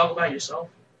to not talk about yourself?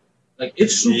 Like,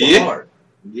 it's super hard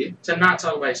to not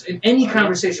talk about yourself. In any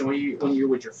conversation, when you're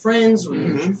with your friends, when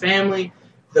you're with your family,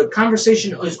 the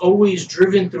conversation is always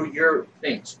driven through your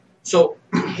things. So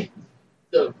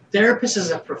the therapist is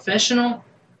a professional.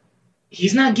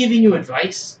 He's not giving you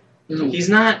advice. Mm-hmm. He's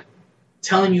not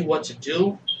telling you what to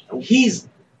do.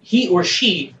 He or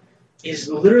she is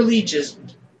literally just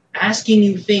asking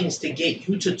you things to get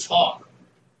you to talk.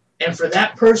 And for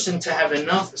that person to have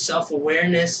enough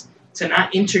self-awareness to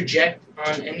not interject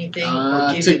on anything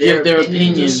or give their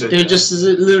opinion. They're just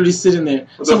literally sitting there.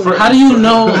 So how do you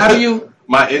know? How do you...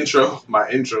 My intro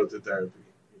to therapy.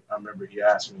 I remember he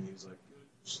asked me. He's like,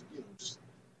 just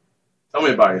tell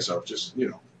me about yourself. Just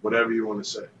whatever you want to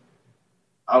say.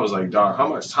 I was like, dog, how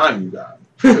much time you got?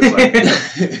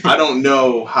 Like, I don't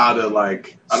know how to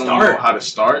know how to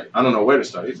start. I don't know where to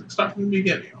start. He's like, start from the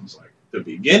beginning. I was like, the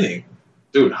beginning,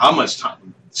 dude. How much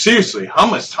time? Seriously, how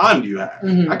much time do you have?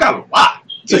 Mm-hmm. I got a lot.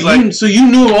 So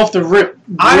you knew off the rip.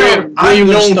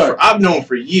 I've known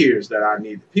for years that I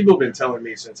need. People have been telling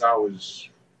me since I was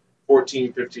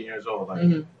 14, 15 years old,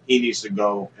 like he needs to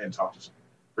go and talk to someone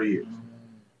for years.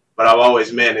 But I've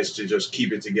always managed to just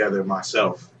keep it together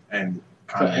myself and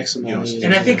kind of,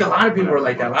 And I think a lot of people are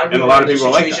like that. A lot of people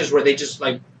are like that. Where they just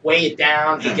like weigh it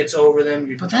down. It gets over them.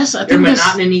 Your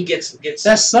monotony gets.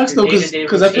 That sucks though,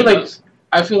 because I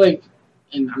feel like,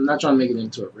 and I'm not trying to make it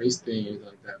into a race thing or anything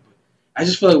like that. I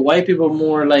just feel like white people are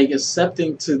more like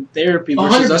accepting to therapy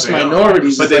versus us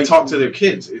minorities. But they talk to their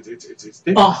kids. It's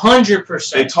different.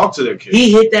 100%. They talk to their kids.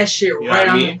 He hit that shit right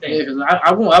on the thing. Yeah, because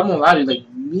I won't lie to you. Like,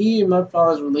 me and my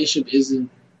father's relationship isn't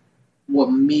what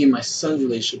me and my son's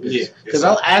relationship is. Because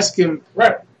I'll ask him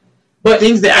but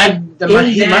things that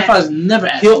my father's never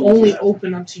asked. He'll only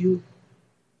open up to you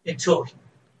until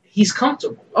he's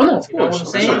comfortable. Oh no, of course. You know what I'm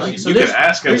saying? Like, so you can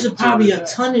ask him. There's probably a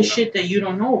ton of shit that you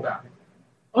don't know about him.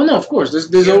 Oh no, of course.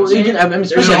 There's always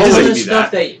especially always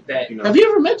stuff that Have you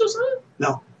ever met your son?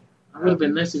 No. It would have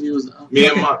been nice if he was. Me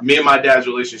and my dad's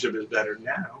relationship is better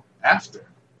now. After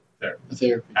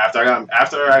Therapy. After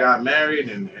I got married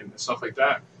and stuff like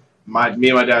that, me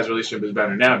and my dad's relationship is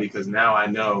better now because now I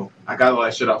know I got all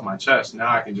that shit off my chest. Now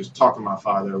I can just talk to my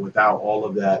father without all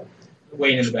of that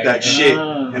weight in the back that shit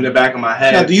in the back of my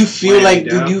head. Now, do you feel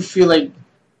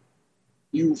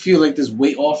like this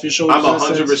weight off your shoulders? I'm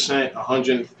 100%,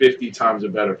 150 times a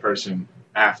better person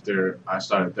after I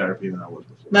started therapy than I was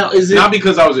before. Now, is it not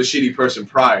because I was a shitty person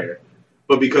prior,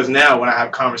 but because now when I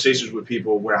have conversations with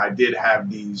people where I did have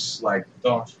these like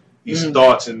thoughts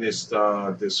and this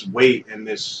weight and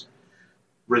this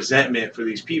resentment for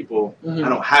these people, I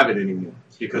don't have it anymore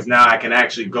because now I can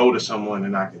actually go to someone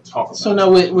and I can talk about it. So now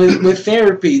with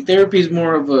therapy is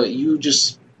more of a you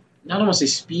just I don't want to say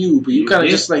spew, but you kind of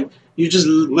just like you just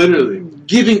literally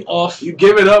giving off. You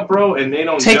give it up, bro, and they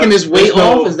don't taking this weight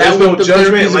off. Is that what the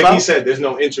judgment? Like about? He said, there's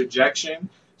no interjection.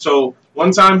 So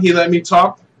one time he let me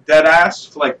talk dead ass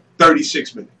for like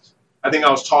 36 minutes. I think I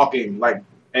was talking like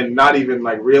and not even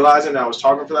like realizing I was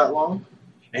talking for that long.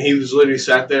 And he was literally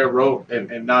sat there, wrote,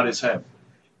 and nodded his head.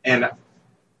 And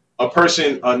a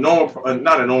person,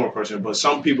 not a normal person, but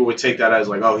some people would take that as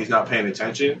like, oh, he's not paying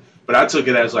attention. But I took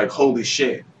it as like, holy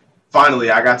shit.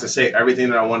 Finally, I got to say everything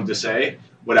that I wanted to say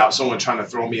without someone trying to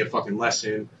throw me a fucking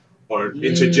lesson or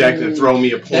interject and throw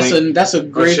me a point. That's a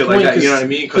great shit point. Like that, you know what I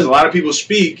mean? Because a lot of people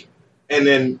speak, and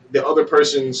then the other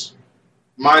person's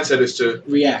mindset is to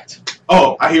react.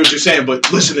 Oh, I hear what you're saying,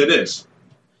 but listen to this.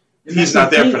 He's not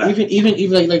there for that.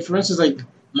 Even like for instance, like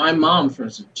my mom, for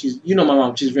instance, my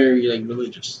mom, she's very like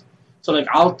religious. So like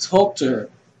I'll talk to her,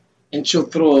 and she'll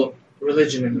throw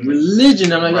religion. I'm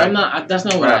like, right. I'm not. That's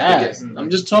not what I asked. I'm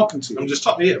just talking to you. I'm just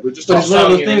talking. Yeah, we're just talking. But it's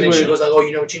one of those things where she goes like, oh,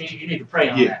 you know what you need? You need to pray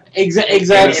on that. Exactly.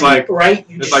 It's like right.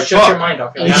 You just shut your mind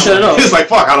off. You shut it off. It's like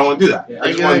fuck. I don't want to do that. Yeah,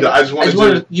 I just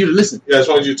wanted you to listen. Yeah, I just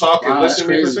wanted you to talk and listen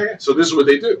to me for a second. So this is what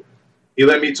they do. He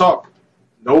let me talk.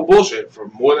 No bullshit for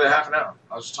more than half an hour.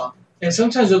 I was just talking. And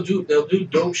sometimes they'll do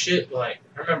dope shit. Like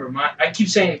I remember I keep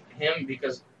saying him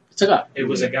because it's a guy. It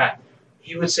was a guy.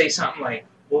 He would say something like,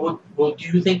 "Well, do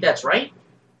you think that's right?"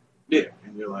 Yeah,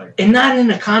 and you're like, and not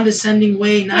in a condescending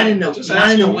way, not in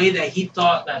a way that he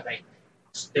thought that like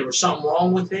there was something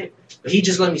wrong with it. But he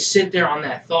just let me sit there on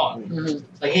that thought. Mm-hmm.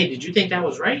 Like, hey, did you think that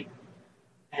was right?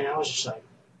 And I was just like,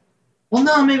 well,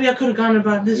 no, maybe I could have gone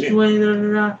about this way. Da,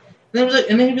 da, da.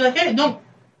 And then he'd be like, hey, don't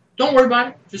worry about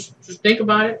it. Just think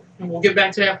about it, and we'll get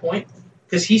back to that point.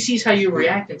 Because he sees how you're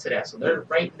reacting to that, so they're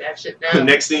writing that shit down. The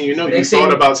next thing you know, you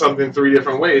thought about something 3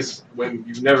 different ways when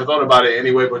you've never thought about it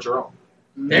any way but your own.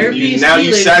 You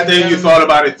sat there and you thought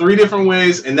about it 3 different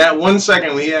ways, and that 1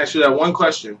 second when he asked you that one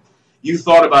question, you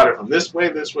thought about it from this way,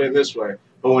 this way, and this way.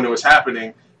 But when it was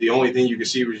happening, the only thing you could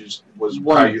see was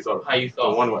how you thought. How you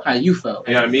thought. One way. How you felt.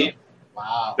 You know what I mean?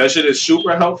 Wow. That shit is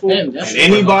super helpful. And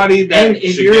anybody that and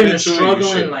if you're in a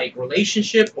struggling like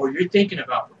relationship or you're thinking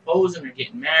about proposing or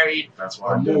getting married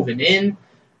or moving in,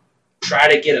 try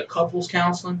to get a couples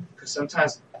counseling because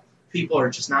sometimes people are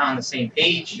just not on the same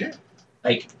page. Yeah.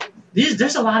 Like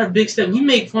there's a lot of big steps. We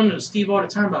make fun of Steve all the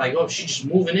time about like, oh, she's just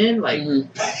moving in, like,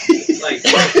 like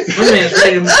my man's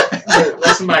ready to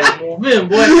let somebody move in,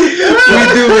 boy. We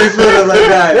do make fun of like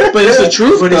that, but it's the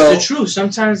truth. But it's the truth.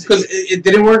 Sometimes because it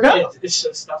didn't work out.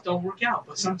 Stuff don't work out.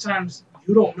 But sometimes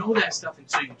you don't know that stuff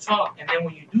until you talk, and then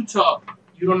when you do talk,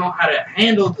 you don't know how to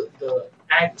handle the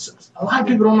act. A lot of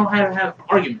people don't know how to have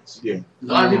arguments. Yeah, a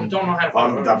lot of people don't know how to.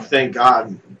 Arguments. Thank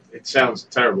God. It sounds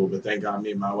terrible, but thank God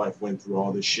me and my wife went through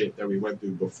all this shit that we went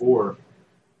through before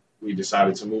we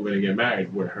decided to move in and get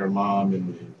married with her mom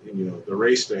and the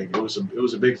race thing. It was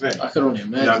a big thing. I could only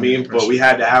imagine. You know what I mean? But we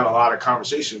had to have a lot of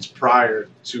conversations prior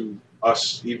to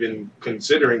us even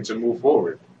considering to move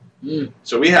forward. Mm.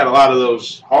 So we had a lot of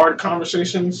those hard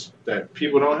conversations that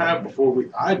people don't have before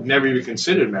I'd never even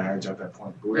considered marriage at that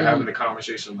point. But we were having a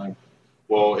conversation like,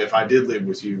 well, if I did live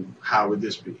with you, how would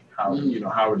this be? How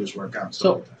how would this work out?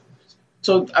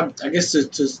 So I guess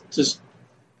to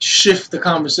shift the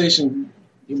conversation,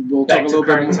 we'll talk a little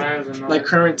bit more like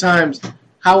current times.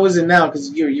 How is it now?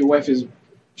 Because your wife is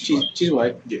she's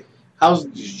white. Yeah.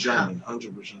 She's German,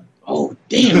 100%. Oh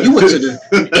damn! You went to the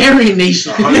Aryan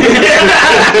nation. She's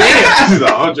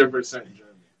 100%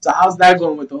 German. So how's that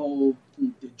going with the whole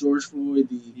George Floyd,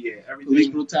 the police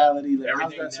brutality? Like,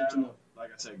 everything now, like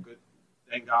I said, good.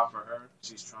 Thank God for her.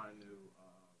 She's trying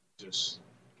to just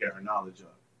get her knowledge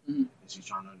up. And she's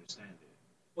trying to understand it.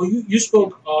 Well, you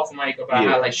spoke off mic about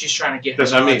how like she's trying to get her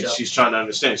knowledge up. That's what I mean. She's trying to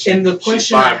understand.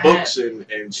 She's buying books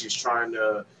and she's trying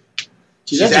to.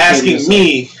 She's asking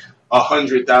me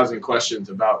 100,000 questions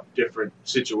about different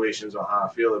situations or how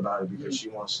I feel about it because she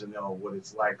wants to know what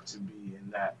it's like to be in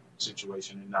that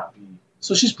situation and not be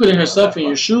So she's putting herself in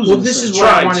your shoes. Well, this is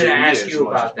what I wanted to ask you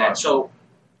about that. So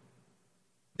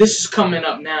this is coming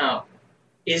up now.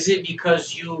 Is it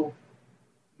because you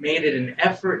made it an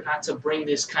effort not to bring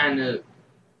these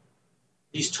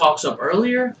talks up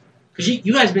earlier? Because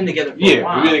you guys been together for a while.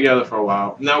 Yeah, we've been together for a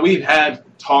while. Now, we've had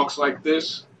talks like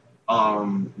this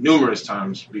numerous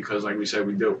times because, like we said,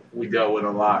 we dealt with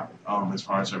a lot as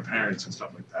far as her parents and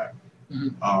stuff like that.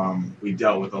 Mm-hmm. We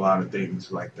dealt with a lot of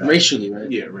things like that. Racially,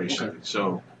 right? Yeah, racially. Okay.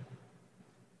 So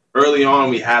early on,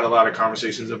 we had a lot of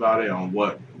conversations about it on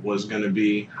what was going to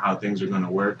be, how things are going to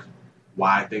work,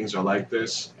 why things are like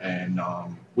this. And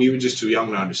we were just too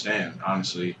young to understand,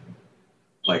 honestly,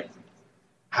 like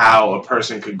how a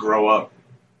person could grow up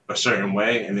a certain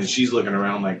way. And then she's looking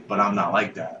around like, but I'm not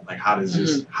like that. Like, how does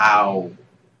this, how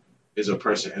is a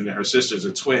person, and then her sister's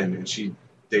a twin and she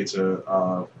dates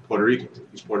a Puerto Rican.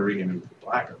 He's Puerto Rican and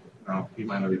black. No, he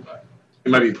might not be black. He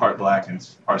might be part black and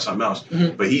part something else.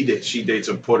 Mm-hmm. But she dates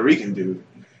a Puerto Rican dude.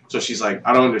 So she's like,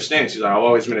 I don't understand. She's like, I've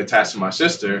always been attached to my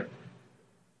sister,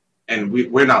 and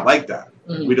we're not like that.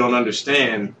 Mm-hmm. We don't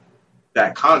understand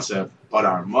that concept. But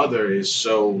our mother is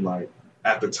so, like,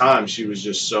 at the time, she was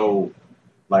just so,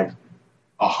 like,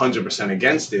 100%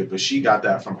 against it. But she got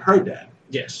that from her dad.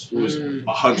 Yes. Who was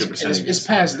 100% against it. It's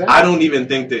past that. I don't even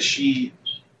think that she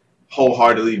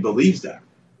wholeheartedly believes that.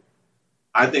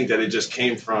 I think that it just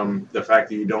came from the fact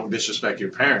that you don't disrespect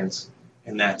your parents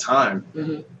in that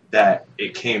time, that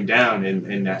it came down,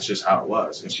 and that's just how it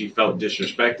was. And she felt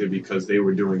disrespected because they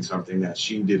were doing something that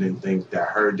she didn't think that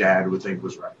her dad would think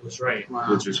was right. Was right.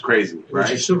 Wow. Which was crazy, right?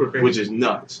 Which is super crazy. Which is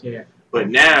nuts. Yeah. But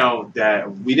now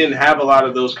that we didn't have a lot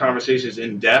of those conversations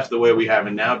in depth the way we have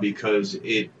it now, because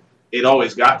it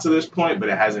always got to this point, but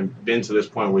it hasn't been to this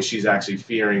point where she's actually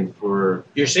fearing for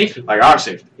your safety, like our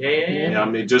safety. Yeah. You know, I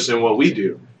mean, just in what we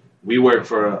do, we work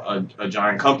for a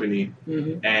giant company,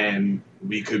 and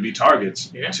we could be targets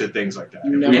to things like that.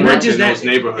 And not just that,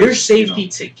 your safety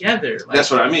together. Like,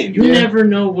 that's what I mean. You never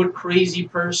know what crazy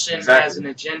person has an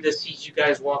agenda, sees you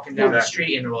guys walking down the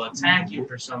street, and will attack you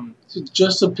for some. So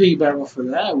just to piggyback off of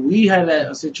that, we had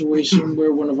a situation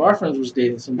where one of our friends was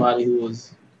dating somebody who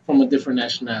was from a different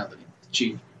nationality.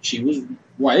 She was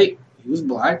white, he was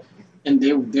black, and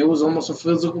there was almost a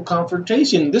physical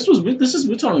confrontation.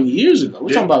 We're talking years ago. We're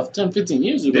talking about 10, 15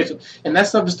 years ago. So, and that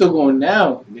stuff is still going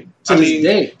now to this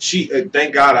day.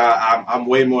 Thank God I'm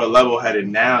way more level-headed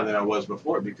now than I was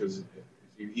before, because if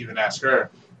you even ask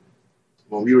her,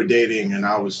 when we were dating and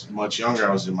I was much younger,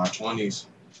 I was in my 20s,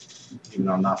 even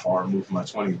though I'm not far removed from my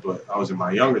 20s, but I was in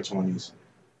my younger 20s.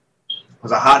 I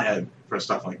was a hothead for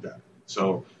stuff like that.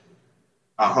 So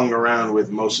I hung around with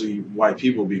mostly white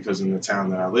people because in the town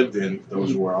that I lived in,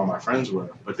 those were where all my friends were.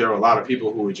 But there were a lot of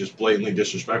people who were just blatantly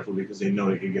disrespectful because they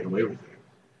know they could get away with it.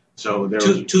 So there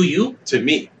was to you? To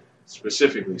me,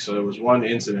 specifically. So there was one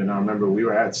incident. I remember we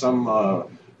were at some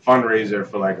fundraiser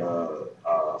for like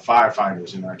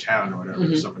firefighters in our town or whatever,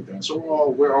 and stuff like that. So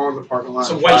we're all in the parking lot.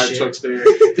 Some white shit. Trucks there.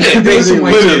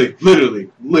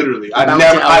 Literally.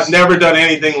 I've never done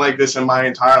anything like this in my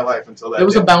entire life until that. There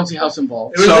was a bouncy house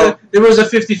involved. There was a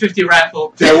 50-50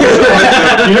 raffle. There was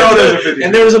a 50-50.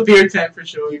 And there was a beer tent for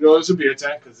sure. You know, there's a beer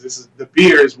tent because the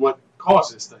beer is what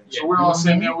causes things. Yeah. So we're all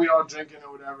sitting there, we all drinking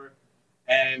or whatever,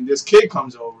 and this kid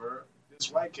comes over.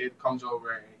 This white kid comes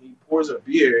over and he pours a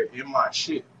beer in my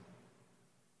shit.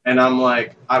 And I'm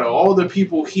like, out of all the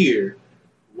people here,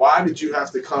 why did you have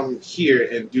to come here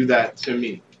and do that to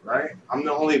me, right? I'm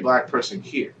the only black person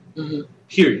here,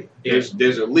 period. Yeah.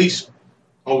 There's at least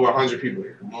over 100 people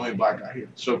here. I'm the only black guy here.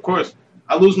 So, of course,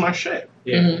 I lose my shit.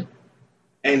 Yeah.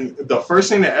 And the first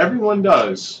thing that everyone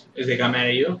does is they got mad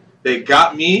at you? They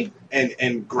got me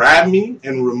and grabbed me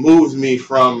and removed me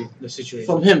from the situation.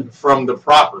 From him. From the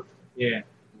property. Yeah.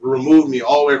 Removed me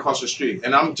all the way across the street.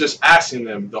 And I'm just asking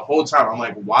them the whole time. I'm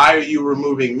like, why are you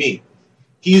removing me?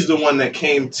 He's the one that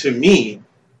came to me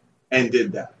and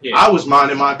did that. Yeah. I was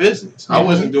minding my business. I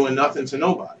wasn't doing nothing to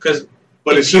nobody.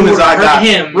 But as soon as I got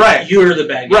him, you're the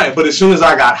bad guy. Right. But as soon as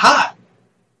I got hot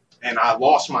and I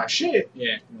lost my shit,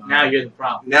 now you're the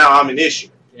problem. Now I'm an issue.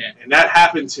 Yeah. And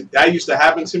that used to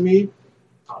happen to me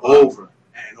over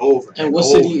and over. And what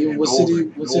city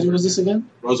was this again?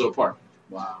 Roosevelt Park.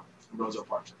 Wow. Roosevelt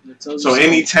Park. So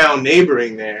any town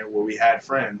neighboring there where we had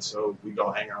friends, so we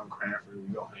go hang out in Cranford,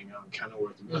 we go hang out in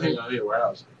Kenilworth, we go hang out anywhere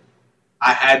else.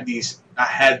 I had these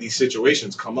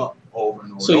situations come up over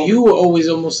and over. So you were always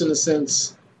almost in a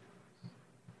sense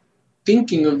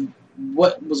thinking of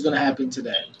what was going to happen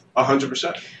today.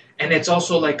 100%. And it's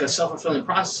also like a self-fulfilling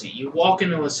prophecy. You walk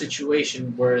into a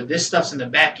situation where this stuff's in the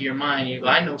back of your mind. You go,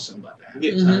 I know something about that.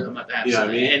 Yeah, about that. You know what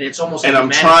I mean? And it's almost. And I'm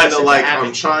trying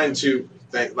to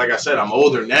like I said, I'm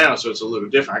older now, so it's a little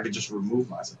different. I could just remove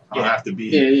myself. I don't have to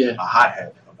be a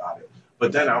hothead about it.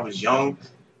 But then I was young.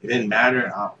 It didn't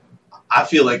matter. I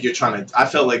feel like I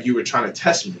felt like you were trying to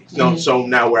test me. So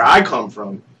now where I come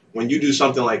from, when you do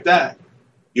something like that,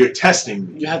 you're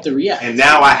testing me. You have to react. And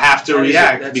now I have to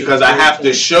react because I have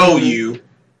to show you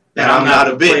that I'm not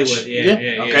a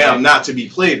bitch. I'm not to be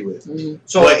played with.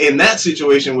 So, but in that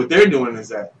situation, what they're doing is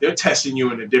that they're testing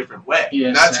you in a different way.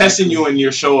 Not testing you in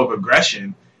your show of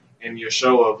aggression and your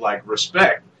show of like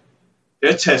respect.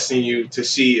 They're testing you to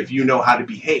see if you know how to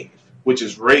behave, which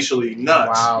is racially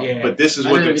nuts. Wow. But this is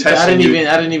what they're testing you.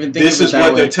 I didn't even think this is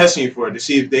what they're testing you for, to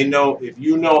see if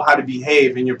you know how to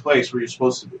behave in your place where you're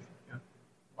supposed to be.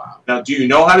 Wow. Now, do you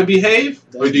know how to behave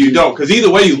or do you don't? Because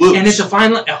either way, you lose. And it's a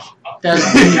fine line.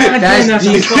 That's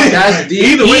deep.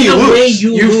 Either way, you lose.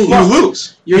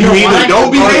 You either don't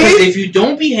behave. If you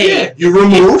don't behave, you're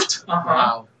removed.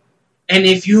 Wow. And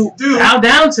if you bow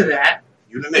down to that,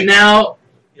 you're the nigga. Now,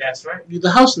 that's right. You're the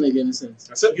house nigga in a sense.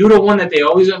 That's it. You're the one that they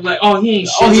always have like, oh, he ain't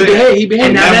shit. Oh, he behaved.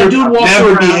 And now that dude walks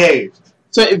around. Never behaved.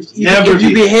 So if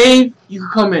you behave, you can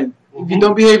come in. If you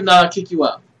don't behave, I'll kick you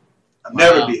out. I've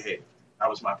never behaved. That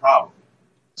was my problem.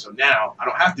 So now I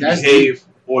don't have to behave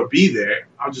or be there.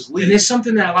 I'll just leave. And it's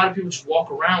something that a lot of people just walk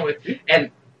around with.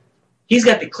 And he's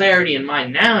got the clarity in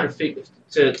mind now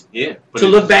to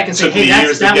look back and say, hey,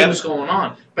 that's what was going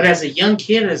on. But as a young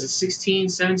kid, as a 16,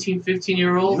 17,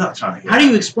 15-year-old, how do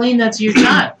you explain that to your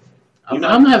child?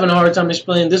 I'm having a hard time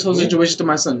explaining this whole situation to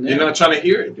my son. You're not trying to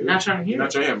hear it, dude. Not trying to hear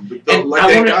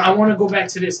it. I want to go back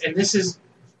to this. And this is,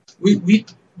 we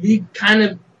kind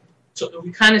of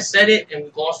said it and we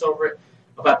glossed over it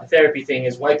about the therapy thing.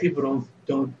 Is white people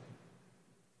don't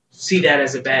see that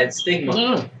as a bad stigma.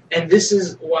 No. And this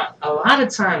is what a lot of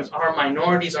times our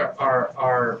minorities,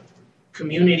 our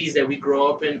communities that we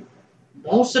grow up in,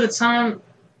 most of the time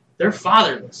they're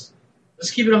fatherless.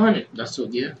 Let's keep it 100. That's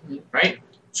what, right.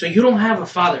 So you don't have a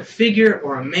father figure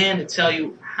or a man to tell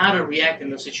you how to react in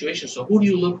those situations. So who do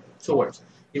you look towards?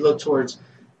 You look towards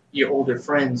your older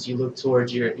friends. You look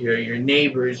towards your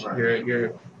neighbors,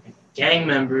 your gang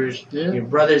members, your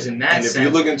brothers in that sense. And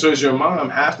if you're looking towards your mom,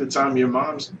 half the time your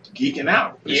mom's geeking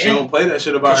out. She don't play that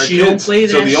shit about her kids. So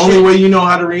the only way you know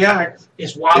how to react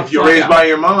is if you're raised by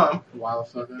your mom.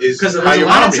 Because a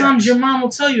lot of times your mom will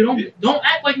tell you, don't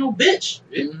act like no bitch.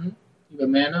 You better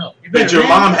man up. But your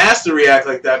mom has to react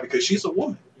like that because she's a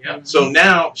woman. Yep. So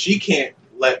now she can't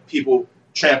let people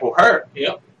trample her.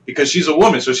 Yep. Because she's a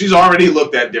woman, so she's already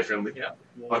looked at differently. Yep.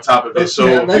 On top of it, so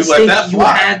you let that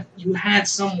fly. You had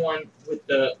someone with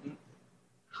the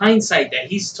hindsight that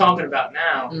he's talking about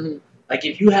now. Mm-hmm. Like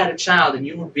if you had a child and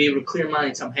you would be able to clear mind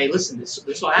and tell him, hey, listen, this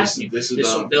will happen.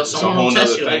 Someone will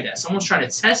test you like that. Someone's trying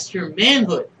to test your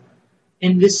manhood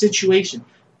in this situation.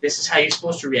 This is how you're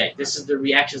supposed to react. This is the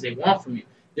reactions they want from you.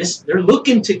 They're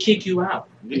looking to kick you out.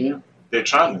 Yeah. They're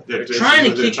trying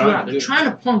to kick you out. They're trying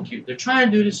to punk you. They're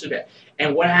trying to do this or that.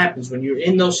 And what happens when you're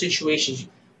in those situations?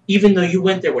 Even though you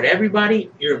went there with everybody,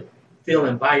 you're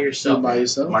feeling by yourself.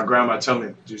 My grandma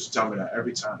used to tell me that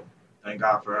every time. Thank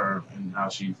God for her and how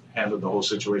she handled the whole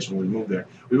situation when we moved there.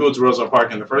 We moved to Roseville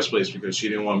Park in the first place because she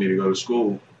didn't want me to go to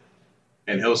school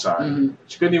in Hillside. Mm-hmm.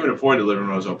 She couldn't even afford to live in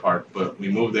Roseville Park, but we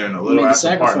moved there in a little ass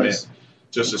apartment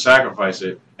just to sacrifice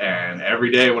it. And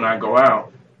every day when I go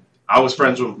out, I was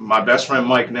friends with my best friend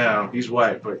Mike now. He's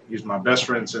white, but he's my best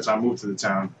friend since I moved to the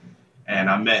town. And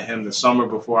I met him the summer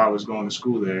before I was going to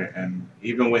school there. And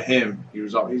even with him,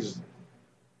 he's a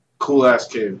cool ass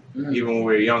kid, even when we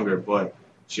were younger. But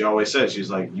she always said, she's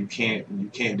like, you can't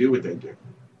do what they do.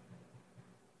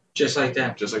 Just like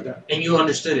that. Just like that. And you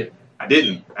understood it. I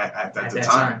didn't at the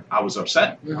time. I was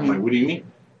upset. Mm-hmm. I'm like, what do you mean?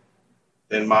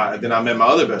 Then I met my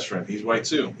other best friend. He's white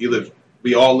too.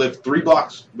 We all lived 3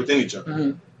 blocks within each other.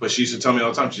 Mm-hmm. But she used to tell me all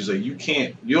the time, she's like, you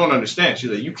don't understand. She's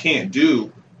like, you can't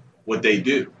do what they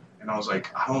do. And I was like,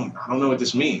 I don't know what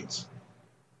this means.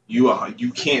 You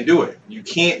can't do it. You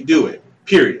can't do it.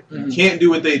 Period. Mm-hmm. You can't do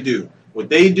what they do. What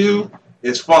they do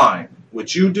is fine.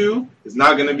 What you do is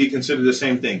not going to be considered the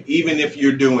same thing, even if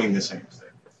you're doing the same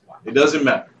thing. It doesn't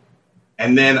matter.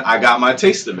 And then I got my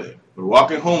taste of it. We're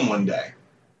walking home one night.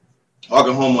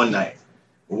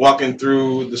 We're walking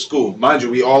through the school. Mind you,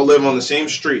 we all live on the same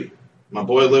street. My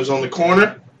boy lives on the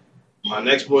corner. My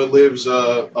next boy lives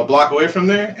a block away from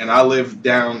there, and I live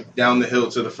down the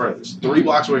hill to the furthest. 3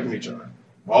 blocks away from each other.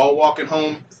 We're all walking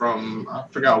home from, I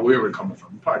forgot where we're coming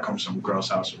from. Probably come from some girl's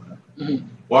house or whatever. Mm-hmm.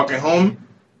 Walking home,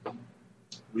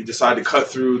 we decided to cut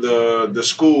through the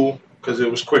school because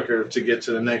it was quicker to get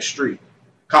to the next street.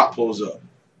 Cop pulls up.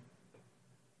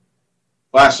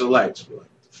 Flash the lights. We're like,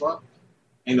 what the fuck?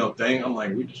 ain't no thing. I'm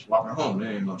like, we just walking home.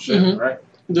 There ain't no shit, right?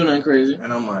 Doing nothing crazy.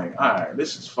 And I'm like, all right,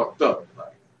 this is fucked up.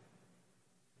 Like,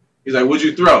 he's like, what'd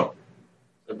you throw?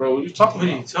 I said, bro, what are you talking about?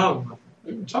 What are you talking about?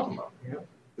 What are you talking about? Yeah.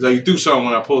 He's like, you threw something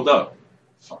when I pulled up.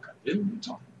 Fuck, I didn't. What are you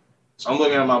talking about? So I'm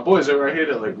looking at my boys. They're right here.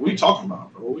 They're like, what are you talking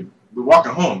about, bro? We're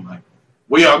walking home. Like,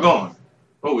 where y'all going?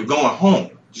 Bro, we're going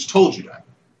home. Just told you that.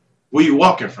 Where you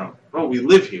walking from? Bro, we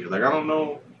live here. Like, I don't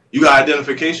know. You got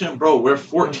identification? Bro, we're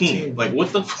 14. Like,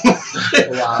 what the fuck?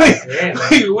 Wow.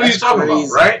 What are you talking about,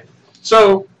 right?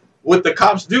 So, what the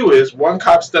cops do is, one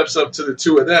cop steps up to the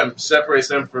two of them, separates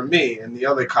them from me, and the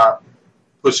other cop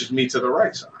pushes me to the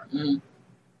right side.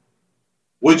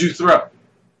 What'd you throw?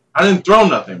 I didn't throw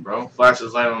nothing, bro.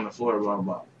 Flashes light on the floor, blah, blah,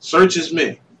 blah. Searches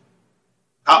me.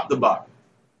 Top to bottom.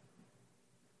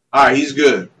 All right, he's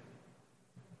good.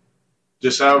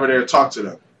 Just sat over there, talk to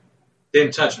them.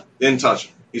 Didn't touch him. Didn't touch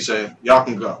him. He said, y'all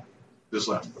can go. Just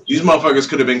left. These motherfuckers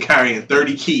could have been carrying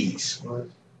 30 keys.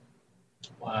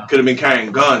 Wow. Could have been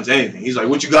carrying guns, anything. He's like,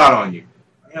 what you got on you?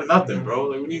 I got nothing, bro.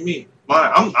 Like, what do you mean?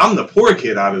 I'm the poor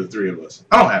kid out of the three of us.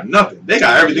 I don't have nothing. They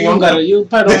got everything on them. You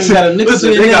probably don't got a nickel.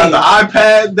 Listen, they got the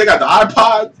iPad. They got the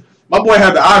iPod. My boy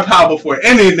had the iPod before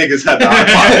any niggas had the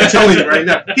iPod. I'm telling you right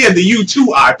now. He had the U2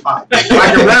 iPod. Like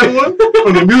a red one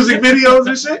from the music videos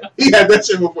and shit. He had that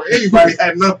shit before anybody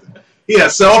had nothing. He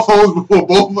had cell phones before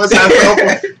both of us had cell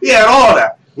phones. He had all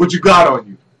that. What you got on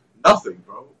you? Nothing,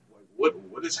 bro. Like,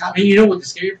 what is happening? And you know what the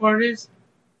scary part is?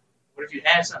 What if you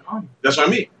had something on you? That's what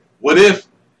I mean. What if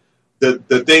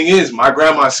the thing is, my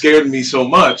grandma scared me so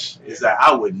much is that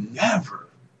I would never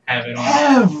have it on.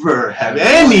 Ever have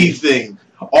anything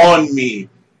on me,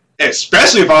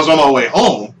 especially if I was on my way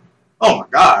home. Oh my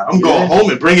God, I'm going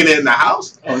home and bringing it in the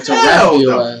house. Oh, it's a wrap for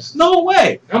your ass. No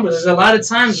way. No, but there's a lot of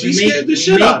times we make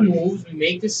moves, we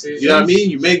make decisions. You know what I mean?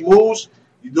 You make moves,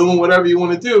 you're doing whatever you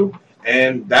want to do.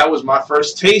 And that was my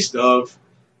first taste of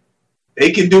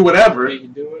they can do whatever,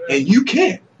 and you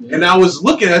can't. Yeah. And I was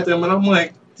looking at them and I'm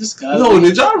like, this guy. No,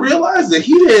 did y'all realize that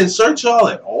he didn't search y'all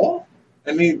at all?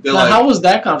 I mean, now, like, how was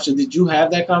that conversation? Did you have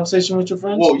that conversation with your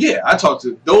friends? Well, yeah, I talked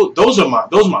to those are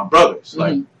my brothers.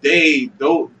 Like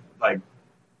they'll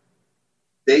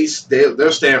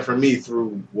stand for me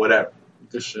through whatever.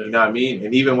 Good shit. You know what I mean?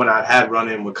 And even when I had run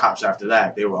in with cops after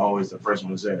that, they were always the first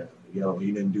ones there. Yo,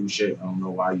 he didn't do shit. I don't know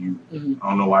why you. I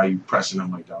don't know why you pressing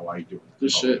him like that. Why you doing that?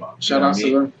 Good shit. Shout out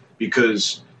to them.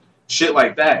 Because shit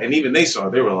like that, and even they saw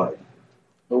it, they were like,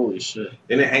 holy shit.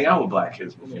 They didn't hang out with black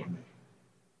kids before me.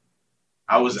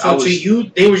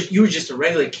 You were just a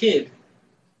regular kid.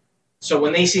 So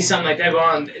when they see something like that go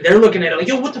on, they're looking at it like,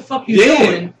 yo, what the fuck you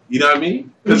doing? You know what I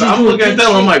mean? Because I'm looking at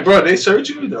them, I'm like, bro, they search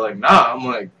you? They're like, nah. I'm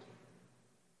like,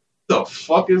 what the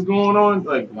fuck is going on?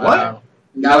 Like, what?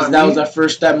 That was the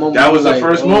first moment. That was the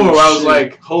first moment where I was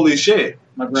like, holy shit.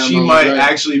 She might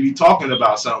actually be talking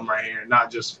about something right here,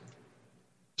 not just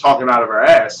talking out of her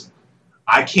ass.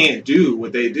 I can't do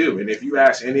what they do. And if you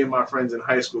ask any of my friends in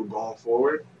high school going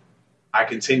forward, I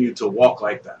continue to walk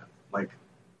like that. Like,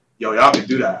 yo, y'all can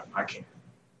do that. I can't.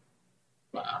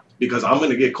 Wow. Because I'm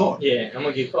going to get caught. Yeah, I'm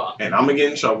going to get caught. And I'm going to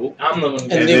get in trouble. I'm not going to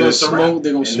get And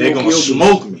they're going to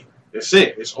smoke me. That's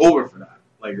it. It's over for that.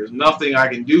 Like, there's nothing I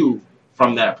can do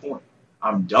from that point.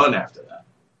 I'm done after that.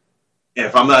 And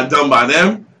if I'm not done by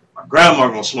them, my grandma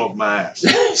gonna smoke my ass. So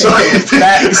you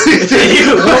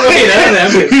know what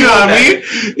I mean?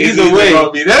 Either way,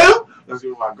 gonna be them. Let's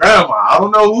do my grandma. I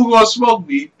don't know who gonna smoke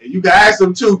me, and you can ask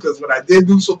them too. Because when I did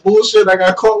do some bullshit, I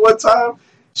got caught one time.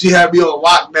 She had me on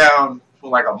lockdown for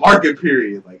like a market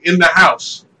period, like in the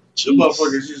house. Jeez. The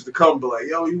motherfuckers used to come, but like,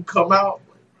 yo, you come out?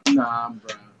 Nah,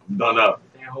 bro. I'm done up.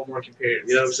 Whole market period.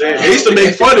 You know what I'm saying? They used to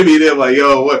make fun of me. They're like,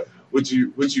 yo, what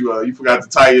you forgot to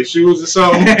tie your shoes or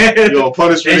something? You know,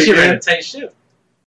 punishment. And she ran a tight ship.